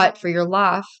no thought for your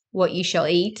life, what ye shall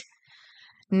eat,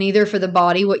 neither for the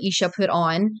body, what ye shall put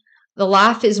on. The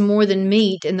life is more than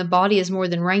meat, and the body is more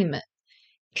than raiment.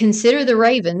 Consider the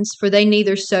ravens, for they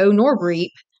neither sow nor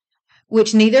reap,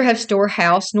 which neither have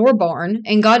storehouse nor barn,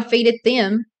 and God feedeth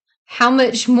them. How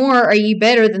much more are ye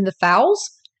better than the fowls?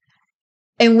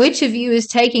 And which of you is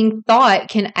taking thought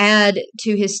can add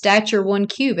to his stature 1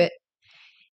 cubit?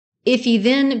 If ye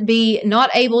then be not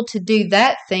able to do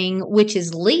that thing which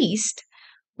is least,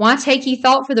 why take ye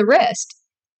thought for the rest?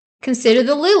 Consider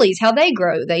the lilies, how they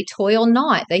grow. They toil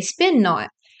not, they spin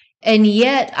not. And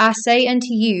yet I say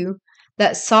unto you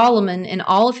that Solomon in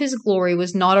all of his glory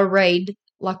was not arrayed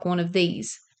like one of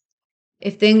these.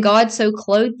 If then God so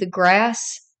clothed the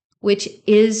grass, which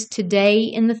is today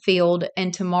in the field,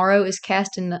 and tomorrow is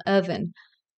cast in the oven,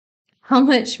 how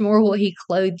much more will he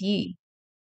clothe ye,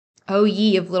 O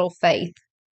ye of little faith?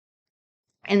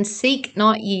 And seek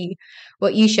not ye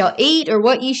what ye shall eat or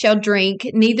what ye shall drink,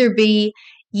 neither be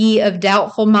ye of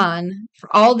doubtful mind.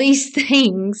 For all these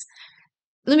things,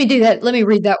 let me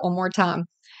read that one more time.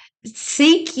 And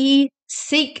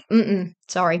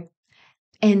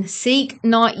seek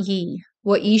not ye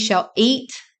what ye shall eat,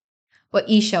 what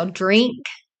ye shall drink,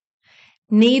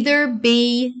 neither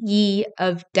be ye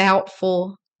of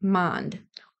doubtful mind.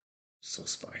 So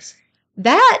spicy.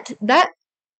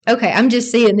 Okay, I'm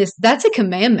just seeing this. That's a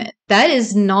commandment.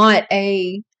 That's not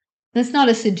a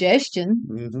suggestion.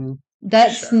 Mm-hmm.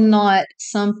 That's not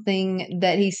something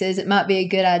that he says it might be a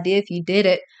good idea if you did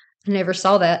it. I never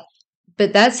saw that.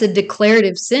 But that's a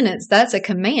declarative sentence. That's a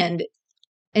command.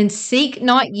 And seek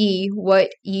not ye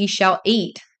what ye shall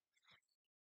eat.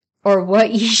 or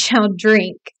what ye shall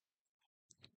drink,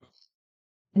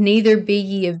 neither be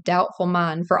ye of doubtful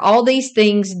mind. For all these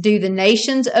things do the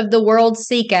nations of the world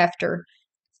seek after,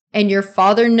 and your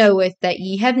Father knoweth that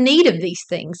ye have need of these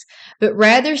things. But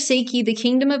rather seek ye the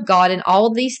kingdom of God, and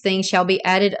all these things shall be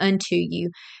added unto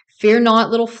you. Fear not,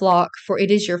 little flock, for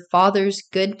it is your Father's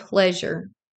good pleasure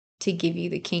to give you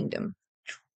the kingdom.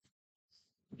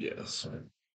 Yes.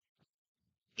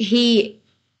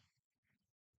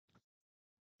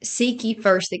 Seek ye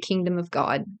first the kingdom of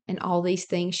God, and all these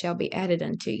things shall be added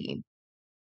unto you.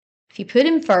 If you put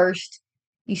him first,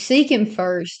 you seek him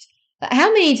first.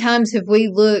 How many times have we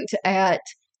looked at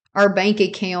our bank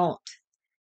account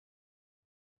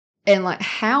and like,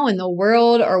 how in the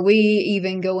world are we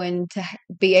even going to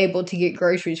be able to get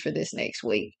groceries for this next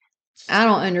week? I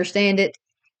don't understand it.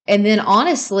 And then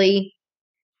honestly,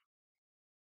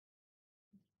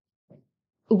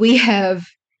 we have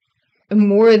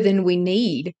more than we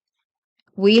need.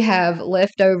 We have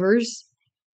leftovers.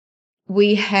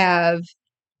 We have,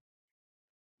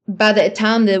 by the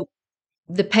time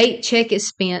the paycheck is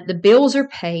spent, the bills are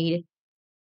paid,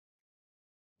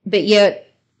 but yet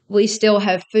we still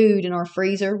have food in our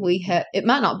freezer. It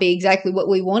might not be exactly what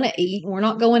we want to eat. We're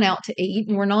not going out to eat,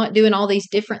 and we're not doing all these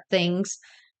different things.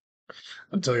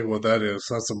 I'll tell you what that is.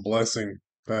 That's a blessing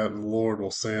that the Lord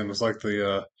will send. It's like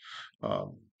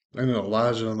ain't it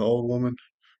Elijah and the old woman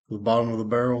at the bottom of the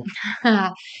barrel,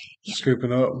 Yeah.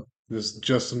 scooping up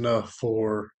just enough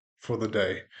for the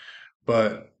day.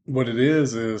 But what it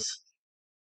is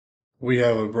we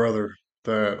have a brother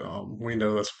that we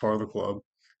know that's part of the club,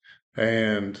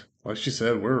 and like she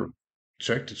said, we're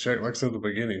check to check. Like I said at the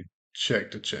beginning,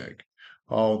 check to check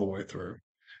all the way through.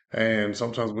 And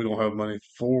sometimes we don't have money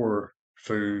for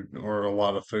food or a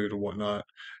lot of food or whatnot,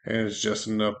 and it's just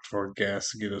enough for gas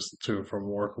to get us to and from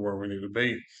work or where we need to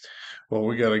be. Well,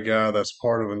 we got a guy that's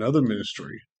part of another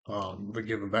ministry, the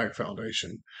Giving Back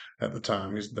Foundation. At the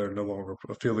time, they're no longer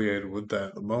affiliated with that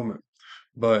at the moment,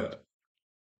 but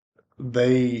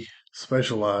they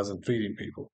specialize in feeding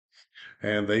people,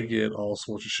 and they get all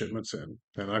sorts of shipments in.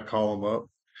 And I call him up,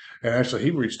 and actually, he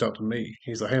reached out to me.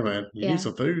 He's like, "Hey, man, you need Yeah.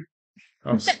 some food?"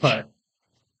 I was like,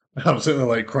 I'm sitting there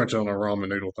like crunching on a ramen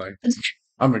noodle thing.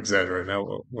 I'm exaggerating. I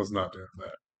was not doing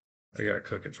that. I got to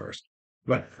cook it first.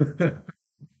 But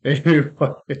anyways,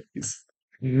 I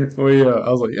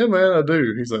was like, yeah, man, I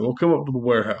do. He's like, well, come up to the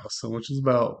warehouse, which is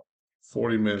about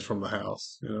 40 minutes from the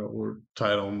house. You know, we're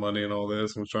tight on money and all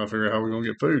this, and we're trying to figure out how we're going to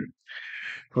get food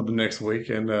for the next week.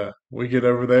 And we get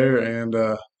over there,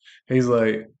 and he's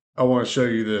like, I want to show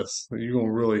you this. You're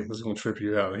gonna really, this is gonna trip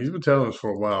you out. And he's been telling us for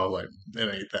a while, like, it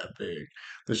ain't that big.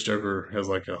 This Joker has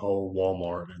like a whole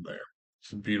Walmart in there.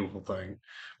 It's a beautiful thing.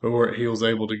 But he was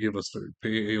able to give us food.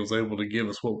 He was able to give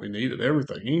us what we needed,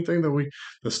 everything, anything that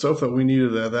the stuff that we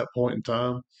needed at that point in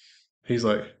time. He's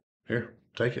like, here,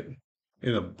 take it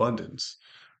in abundance.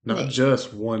 Not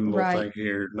just one little Right. thing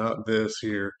here, not this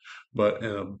here, but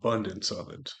an abundance of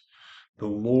it. The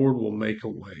Lord will make a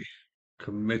way.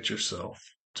 Commit yourself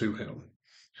to Him.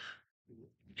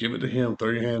 Give it to Him. Throw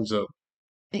your hands up.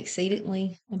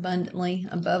 Exceedingly abundantly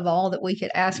above all that we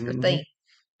could ask or Hmm. think.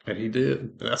 And He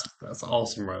did. That's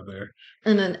awesome right there.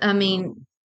 And then, I mean, Um,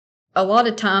 a lot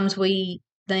of times we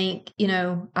think,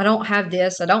 I don't have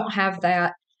this, I don't have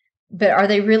that, but are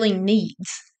they really needs?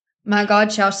 My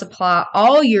God shall supply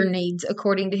all your needs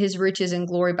according to his riches and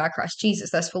glory by Christ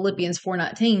Jesus. That's Philippians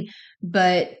 4:19.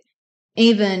 But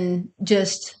even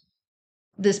just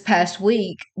this past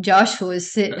week, Joshua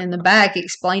was sitting in the back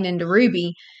explaining to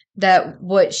Ruby that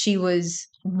what she was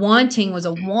wanting was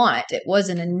a want. It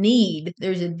wasn't a need.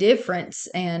 There's a difference.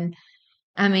 And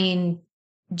I mean,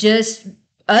 just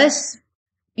us,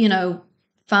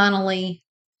 finally,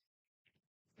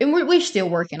 and we're still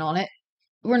working on it.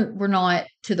 We're not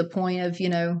to the point of, we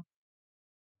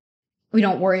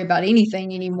don't worry about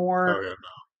anything anymore. oh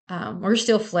yeah, We're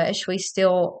still flesh. We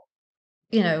still,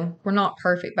 we're not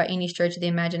perfect by any stretch of the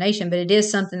imagination, but it is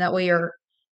something that we are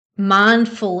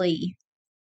mindfully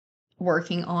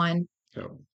working on.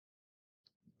 no.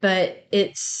 But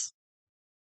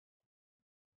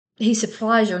he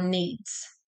supplies your needs.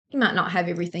 You might not have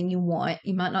everything you want.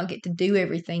 You might not get to do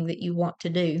everything that you want to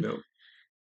do. No.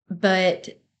 But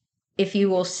if you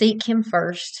will seek him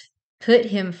first, put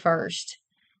him first,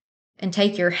 and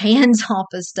take your hands off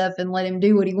of stuff and let him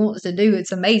do what he wants to do,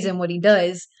 it's amazing what he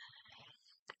does.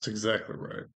 That's exactly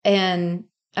right. And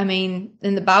I mean,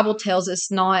 and the Bible tells us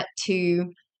not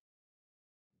to,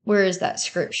 where is that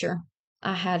scripture?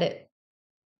 I had it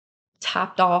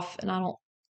typed off and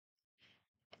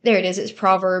there it is. It's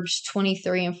Proverbs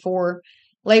 23:4.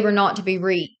 Labor not to be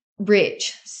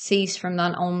rich, cease from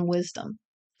thine own wisdom.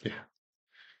 Yeah.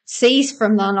 cease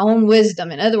from thine own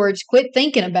wisdom. In other words, quit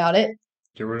thinking about it.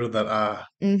 Get rid of that I.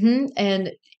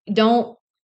 And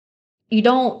you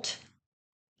don't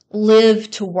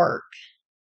live to work.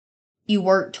 You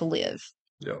work to live.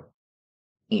 Yeah.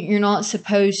 You're not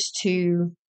supposed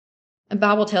to, the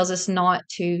Bible tells us not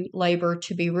to labor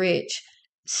to be rich.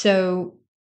 So,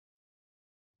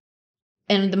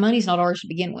 and the money's not ours to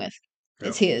begin with.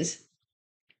 It's his.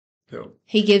 Yeah.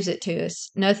 He gives it to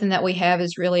us. Nothing that we have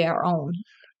is really our own.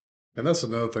 And that's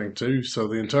another thing too. So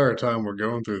the entire time we're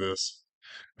going through this,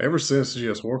 ever since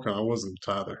GS Warcon, I wasn't a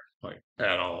tither, like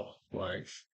at all. Like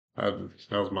that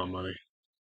was my money.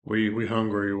 We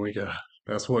hungry. We got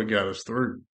that's what got us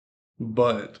through.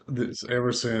 But this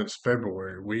ever since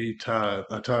February, we tithe.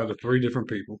 I tithe to three different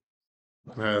people.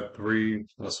 I had three.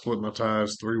 I split my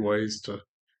tithes three ways to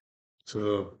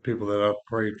the people that I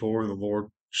prayed for, and the Lord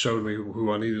showed me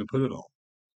who I needed to put it on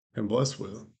and bless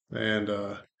with. And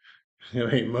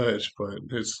it ain't much, but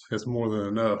it's more than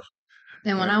enough.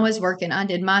 And when I was working, I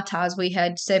did my tithes. We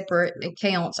had separate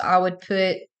accounts. I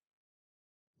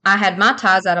had my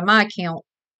tithes out of my account,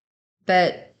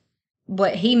 but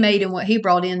what he made and what he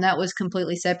brought in, that was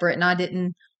completely separate. And I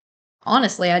didn't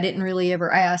really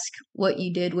ever ask what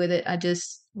you did with it. I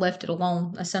just left it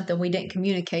alone. That's something we didn't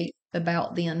communicate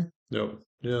about then. Yep.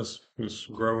 Yes, it's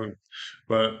growing.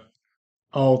 But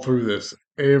all through this,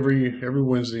 every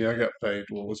Wednesday I got paid.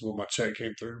 What was when my check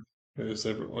came through? It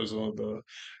was on the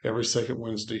every second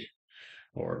Wednesday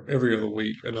or every other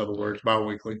week. In other words,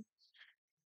 bi-weekly.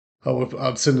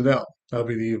 I'd send it out. That'd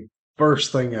be the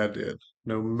first thing I did,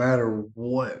 no matter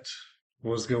what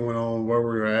was going on, where we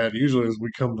were at. Usually, as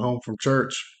we come home from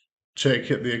church, check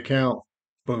hit the account,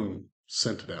 boom,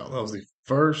 sent it out. That was the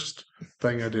first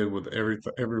thing I did with every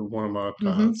one of my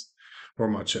tithes or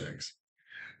my checks.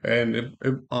 And it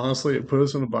honestly, it put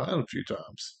us in a bind a few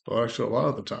times. Well, actually, a lot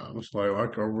of the times,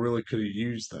 like I really could have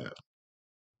used that.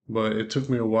 But it took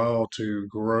me a while to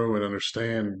grow and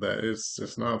understand that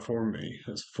it's not for me.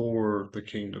 It's for the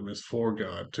kingdom. It's for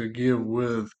God to give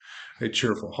with a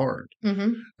cheerful heart.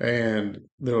 And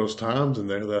there was times in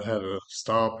there that I had to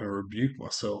stop and rebuke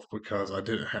myself because I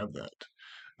didn't have that.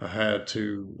 I had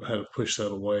to push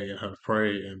that away and had to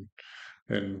pray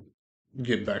and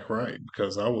get back right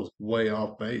because I was way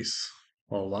off base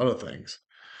on a lot of things.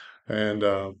 And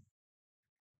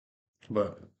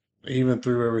but even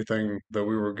through everything that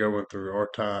we were going through, our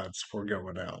tides were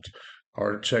going out,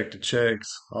 our check to checks,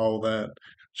 all that.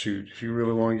 Shoot, if you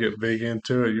really want to get big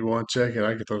into it, you want to check it,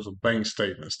 I could throw some bank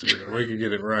statements together. We could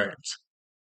get it right.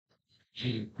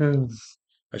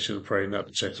 I should have prayed not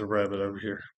to chase a rabbit over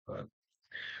here. But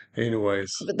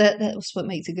anyways, But that was what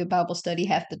makes a good Bible study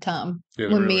half the time.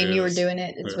 it When me really and you were is. doing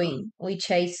it, is Yeah. we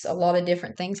chase a lot of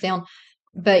different things down.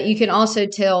 But you can also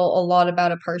tell a lot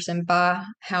about a person by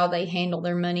how they handle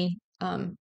their money. Yeah.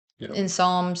 In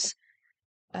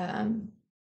um,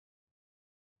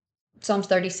 Psalms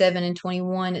 37 and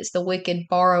 21, it's the wicked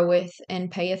borroweth and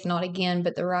payeth not again,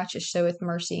 but the righteous showeth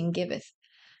mercy and giveth.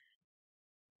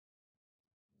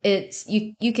 It's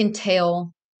you can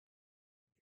tell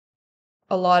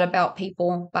a lot about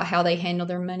people by how they handle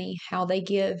their money, how they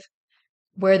give,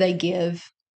 where they give.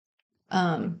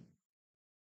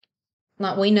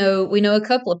 Like we know a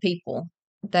couple of people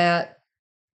that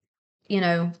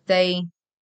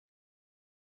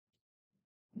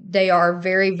they are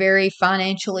very, very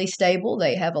financially stable.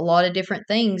 They have a lot of different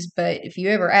things, but if you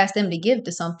ever ask them to give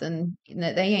to something,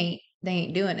 that they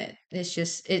ain't doing it. It's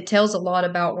just it tells a lot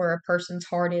about where a person's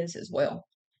heart is as well.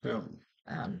 Yeah.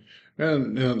 Um,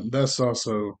 And that's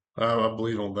also, I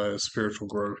believe on that is spiritual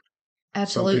growth. Some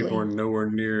people are absolutely. nowhere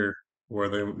near where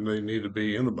they need to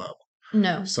be in the Bible.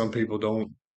 No. Some people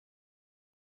don't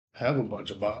have a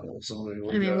bunch of Bibles. I mean,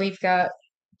 I mean, we've got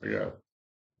we got,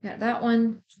 that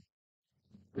one.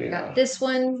 We got yeah. this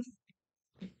one.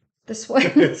 This one.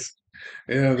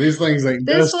 Yeah, these things ain't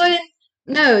This dusty. one.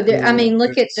 No, I Yeah, mean,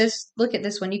 look at it's, this. Look at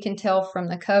this one. You can tell from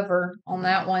the cover on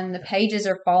that one. The pages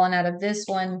are falling out of this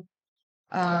one.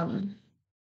 Um,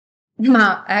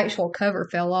 my actual cover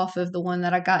fell off of the one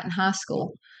that I got in high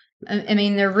school. I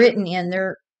mean, they're written in.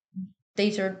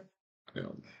 These are yeah.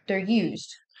 they're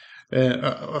used. And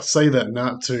I say that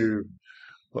not to,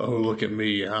 oh, look at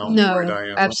me, how great No, I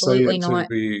am. I say absolutely it to not.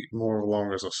 be more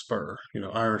along as a spur.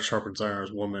 Iron sharpens iron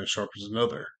as one man sharpens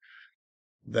another.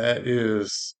 That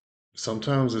is,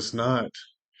 sometimes it's not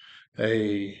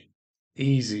a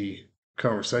easy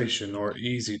conversation or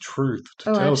easy truth to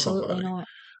Oh, tell absolutely somebody. not.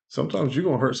 Sometimes you're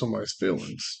gonna hurt somebody's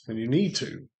feelings, and you need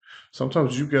to.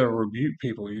 Sometimes you got to rebuke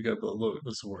people. You got to look,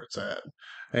 this is where it's at.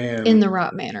 in And the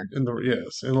right manner.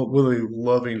 yes, and with a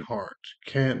loving heart.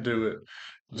 Can't do it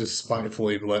just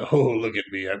spitefully, like, oh, look at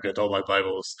me, I've got all my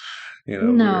Bibles. We're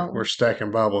No,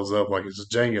 stacking Bibles up like it's a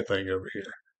Jenga thing over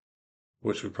here,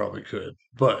 which we probably could,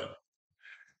 but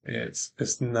it's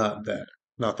not that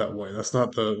way. That's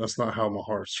not how my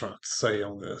heart's trying to say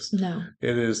on this. no.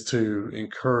 It is to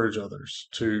encourage others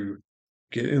to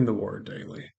get in the Word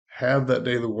daily, have that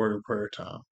daily Word and prayer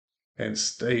time, and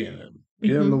stay in it.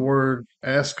 Get in the Hmm. Word,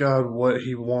 ask God what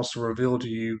He wants to reveal to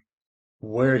you,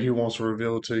 where He wants to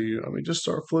reveal it to you. I mean, just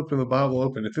start flipping the Bible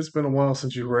open. If it's been a while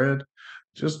since you read,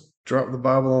 just drop the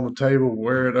Bible on the table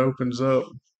where it opens up,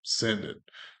 send it.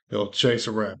 It'll chase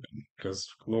a rabbit because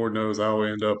Lord knows I'll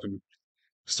end up in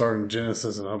starting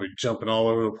Genesis and I'll be jumping all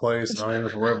over the place and I'll end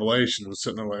up in Revelation and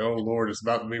sitting there like, oh Lord, it's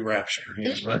about to be rapture.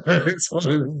 It's what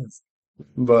it is.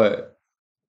 But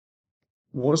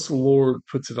once the Lord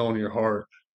puts it on your heart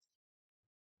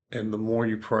and the more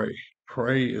you pray,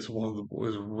 pray is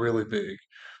is really big.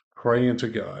 Praying to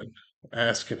God,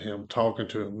 asking Him, talking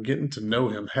to Him, getting to know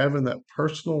Him, having that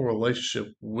personal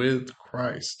relationship with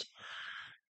Christ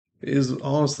is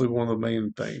honestly one of the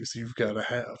main things you've got to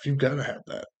have. You've got to have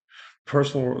that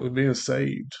personal being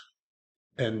saved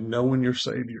and knowing your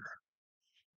Savior.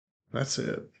 That's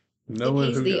it. And Knowing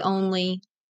he's who the God. only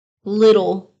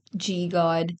little g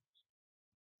God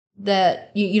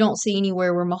that you don't see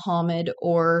anywhere where Muhammad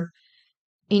or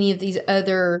any of these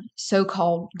other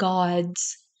so-called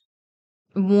gods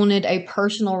wanted a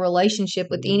personal relationship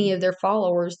with any Mhm. of their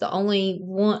followers. The only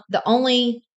one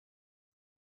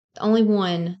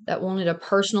that wanted a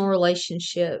personal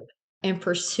relationship and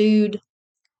pursued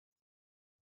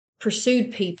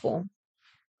people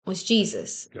was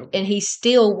Jesus. Yep. And he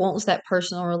still wants that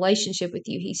personal relationship with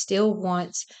you. He still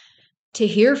wants to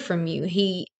hear from you.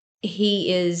 He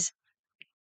is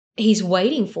he's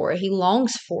waiting for it. He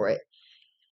longs for it.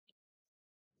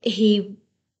 He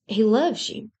he loves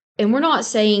you. And we're not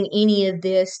saying any of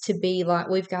this to be like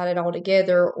we've got it all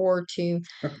together or to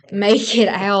make it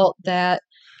out that,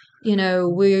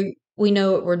 we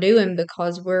know what we're doing,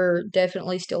 because we're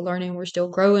definitely still learning, we're still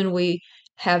growing.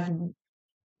 Have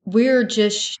we're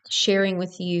just sharing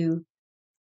with you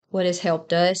what has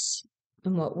helped us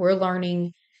and what we're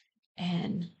learning,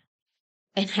 and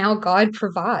how God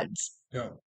provides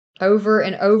Yeah. over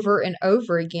and over and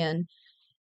over again.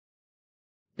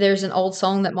 There's an old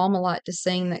song that Mama liked to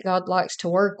sing, that God likes to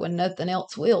work when nothing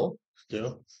else will.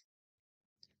 Yeah.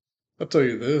 I'll tell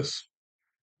you this,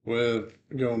 with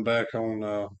going back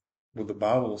on with the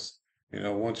Bibles,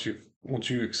 once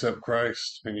you accept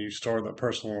Christ and you start that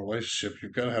personal relationship,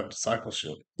 you've got to have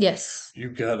discipleship. Yes.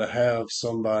 You've got to have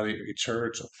somebody, a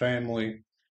church, a family,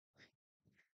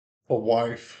 a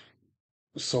wife,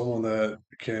 someone that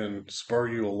can spur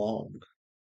you along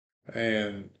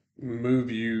and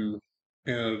move you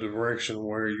in a direction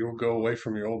where you'll go away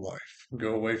from your old life,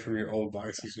 go away from your old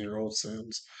vices and your old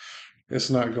sins. It's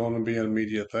not going to be an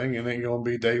immediate thing. It ain't going to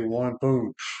be day one,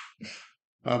 boom,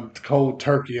 I'm cold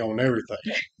turkey on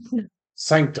everything,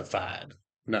 sanctified.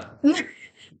 No,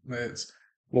 it's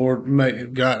Lord,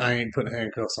 God. I ain't putting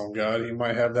handcuffs on God. He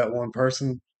might have that one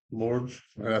person, Lord,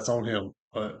 that's on him.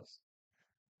 But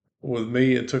with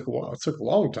me, it took a while. It took a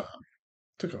long time.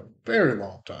 It took a very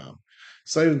long time.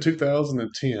 Saved in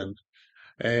 2010,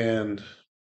 and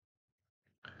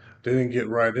didn't get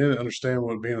right in it, understand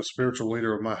what being a spiritual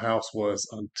leader of my house was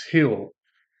until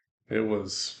it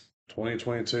was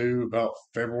 2022, about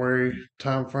February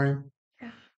time frame.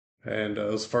 And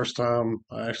it was the first time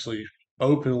I actually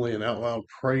openly and out loud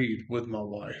prayed with my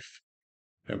wife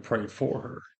and prayed for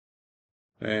her.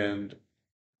 And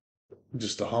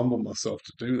just to humble myself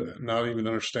to do that, not even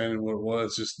understanding what it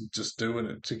was, just doing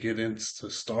it to get in to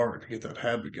start, to get that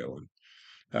habit going.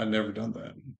 I'd never done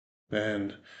that.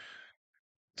 And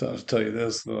to tell you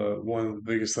this, one of the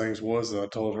biggest things was that I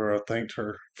told her I thanked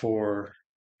her for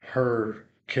her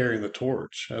carrying the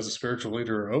torch as a spiritual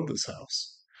leader of this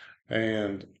house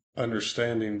and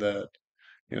understanding that,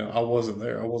 I wasn't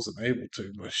there. I wasn't able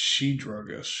to, but she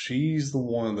drug us. She's the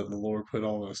one that the Lord put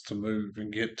on us to move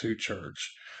and get to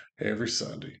church every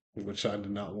Sunday, which I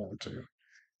did not want to.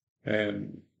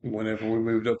 And whenever we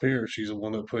moved up here, she's the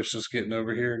one that pushed us getting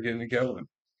over here and getting it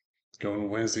going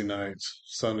Wednesday nights,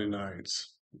 Sunday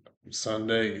nights,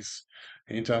 Sundays.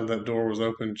 Anytime that door was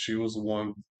open, she was the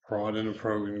one prodding and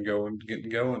probing, going, getting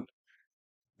going.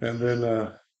 And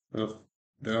uh,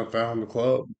 then I found the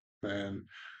club, and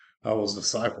I was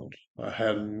discipled. I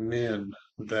had men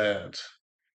that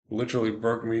literally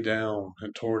broke me down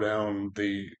and tore down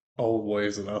the old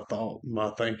ways that I thought, my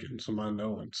thinkings and my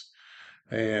knowings.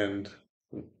 And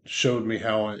showed me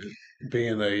how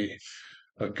being a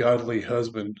godly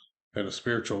husband and a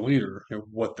spiritual leader and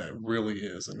what that really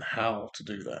is and how to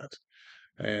do that.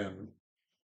 And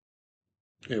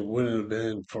it wouldn't have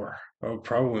been for, I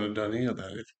probably wouldn't have done any of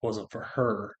that if it wasn't for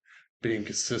her being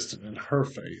consistent in her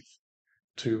faith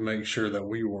to make sure that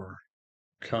we were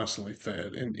constantly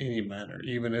fed in any manner,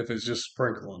 even if it's just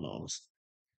sprinkling on us.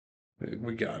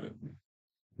 We got it.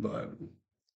 But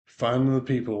finding the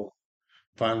people,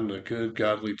 finding a good,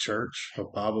 godly church, a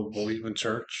Bible believing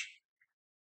church,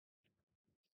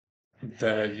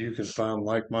 that you can find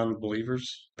like minded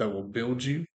believers that will build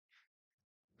you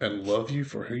and love you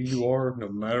for who you are, no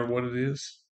matter what it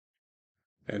is,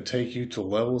 and take you to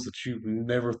levels that you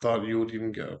never thought you would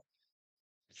even go.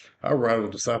 I ride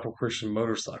with Disciple Christian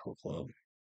Motorcycle Club,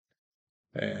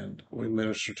 and we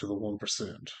minister to the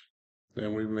 1%,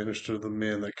 and we minister to the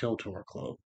men that come to our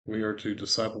club. We are to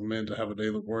disciple men to have a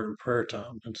daily word and prayer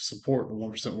time and to support the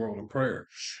 1% world in prayer.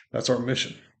 That's our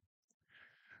mission.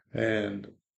 And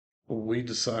we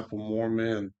disciple more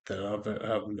men that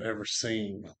I've ever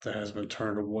seen that has been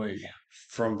turned away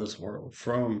from this world,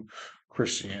 from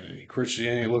Christianity.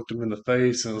 Christianity looked them in the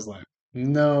face and was like,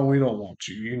 "No, we don't want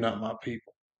you. You're not my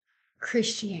people."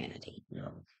 Christianity. Yeah,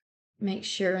 Make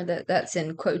sure that that's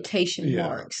in quotation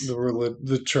marks.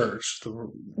 the church,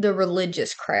 The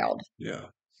religious crowd. yeah,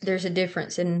 There's a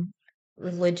difference in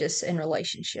religious and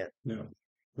relationship. yeah,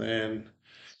 and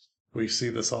we see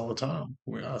this all the time.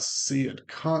 I see it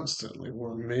constantly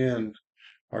where men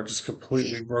are just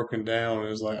completely broken down.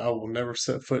 It's like, I will never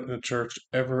set foot in a church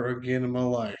ever again in my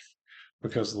life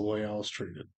because of the way I was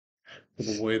treated,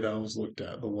 the way that I was looked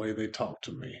at, the way they talked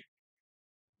to me.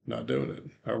 Not doing it.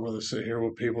 I'd rather sit here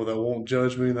with people that won't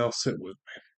judge me and they'll sit with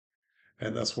me.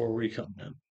 And that's where we come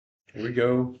in. We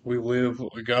go, we live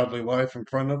a godly life in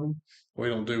front of them. We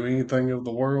don't do anything of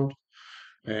the world.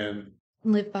 And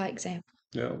Live by example.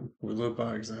 yeah, we live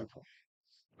by example.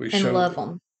 We and love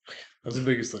them. That's the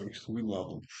biggest thing. We love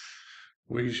them.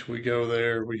 We go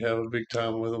there. We have a big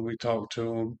time with them. We talk to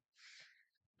them,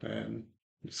 and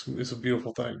it's a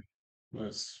beautiful thing.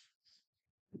 It's,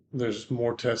 there's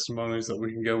more testimonies that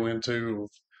we can go into of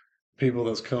people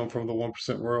that's come from the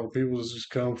 1% world. People that's just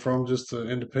come from just the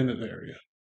independent area,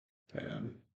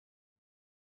 and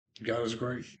God is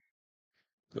great.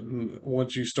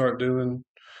 Once you start doing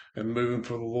and moving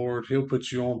for the Lord, He'll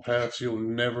put you on paths you'll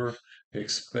never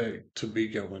expect to be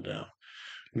going down.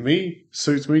 Me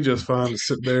suits me just fine to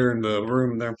sit there in the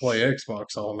room there and play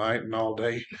Xbox all night and all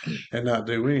day and not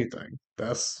do anything.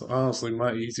 That's honestly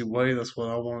my easy way. That's what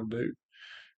I want to do.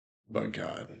 But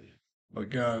God, but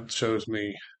God shows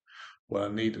me what I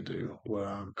need to do, what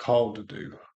I'm called to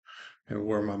do, and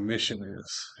where my mission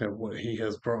is, and what He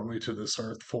has brought me to this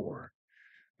earth for.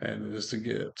 And it is to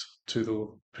get to the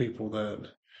people that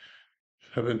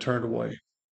have been turned away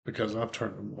because I've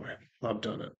turned them away. I've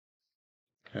done it.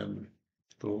 And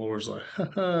the Lord's like,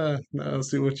 ha, now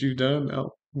see what you've done?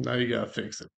 Now you got to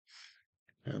fix it.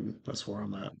 And that's where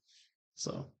I'm at.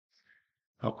 So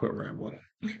I'll quit rambling.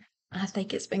 I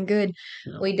think it's been good.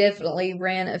 Yeah. We definitely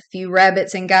ran a few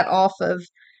rabbits and got off of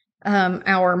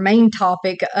our main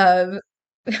topic of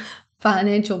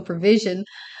financial provision,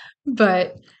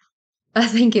 but I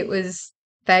think it was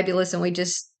fabulous, and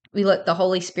we let the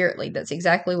Holy Spirit lead. That's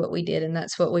exactly what we did, and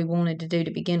that's what we wanted to do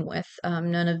to begin with.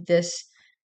 None of this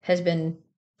has been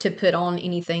to put on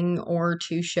anything or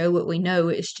to show what we know.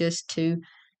 It's just to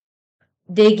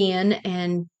dig in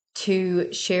and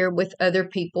to share with other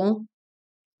people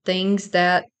things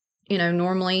that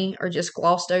normally are just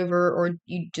glossed over, or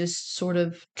you just sort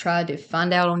of try to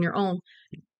find out on your own.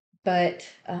 But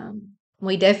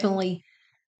we definitely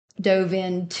dove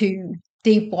into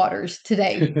deep waters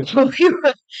today when we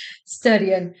were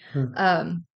studying.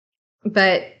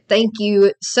 But thank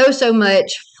you so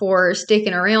much for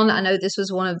sticking around. I know this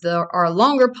was one of our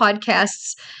longer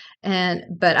podcasts,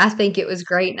 but I think it was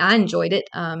great and I enjoyed it.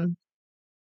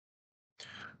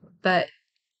 But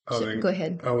go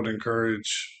ahead. I would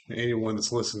encourage anyone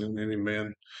that's listening, any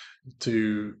man,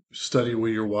 to study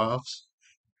with your wives.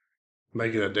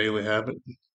 Make it a daily habit.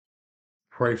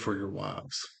 Pray for your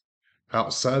wives.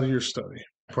 Outside of your study,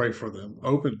 pray for them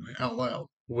openly, out loud,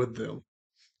 with them.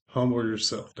 Humble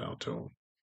yourself down to them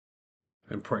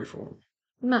and pray for them.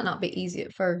 It might not be easy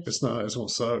at first. It's not. It's going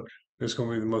to suck. It's going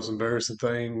to be the most embarrassing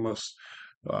thing, most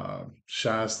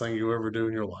shyest thing you ever do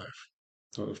in your life.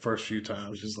 So the first few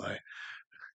times, it's like,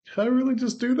 did I really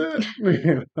just do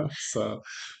that? So,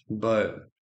 but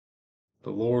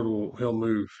the Lord He'll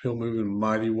move. He'll move in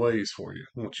mighty ways for you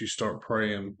once you start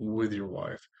praying with your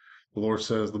wife.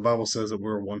 The Bible says that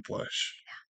we're one flesh.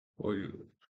 Well,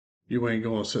 you ain't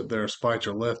going to sit there and spite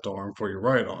your left arm for your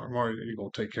right arm, or you're going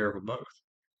to take care of them both.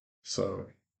 So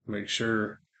make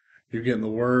sure you're getting the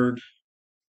word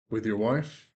with your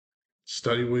wife,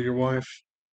 study with your wife,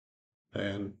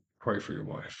 and pray for your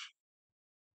wife.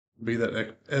 Be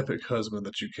that epic husband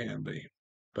that you can be,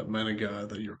 that man of God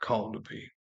that you're called to be.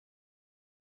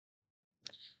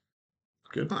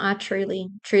 Good. I truly,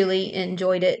 truly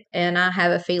enjoyed it, and I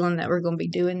have a feeling that we're going to be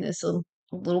doing this a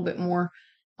little bit more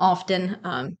often.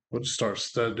 We'll just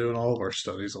start doing all of our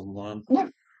studies online.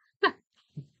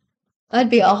 That'd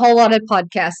be a whole lot of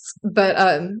podcasts, but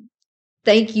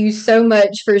thank you so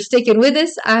much for sticking with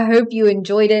us. I hope you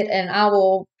enjoyed it, and I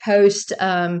will post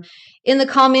in the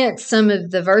comments some of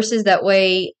the verses. That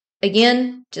way,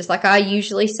 again, just like I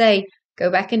usually say, go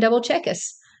back and double check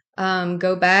us.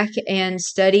 Go back and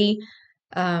study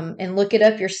and look it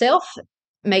up yourself.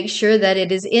 Make sure that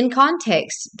it is in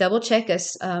context. Double check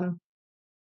us.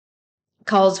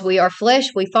 Because we are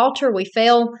flesh, we falter, we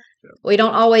fail. We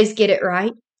don't always get it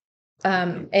right.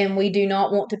 And we do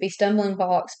not want to be stumbling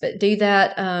blocks, but do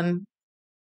that.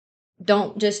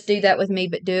 Don't just do that with me,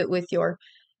 but do it with your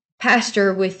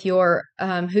pastor, with your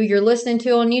who you're listening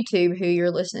to on YouTube, who you're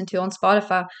listening to on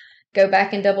Spotify. Go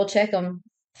back and double check them.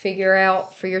 Figure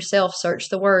out for yourself. Search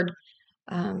the word.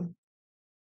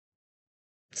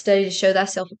 Study to show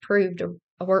thyself approved,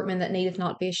 a workman that needeth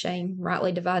not be ashamed,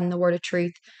 rightly dividing the word of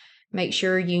truth. Make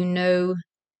sure you know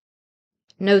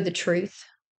the truth,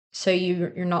 so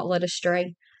you're not led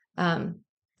astray. But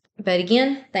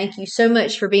again, thank you so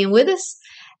much for being with us.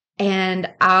 And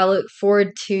I look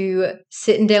forward to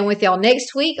sitting down with y'all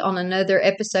next week on another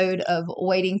episode of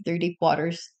Wading Through Deep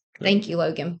Waters. Thank you,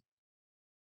 Logan.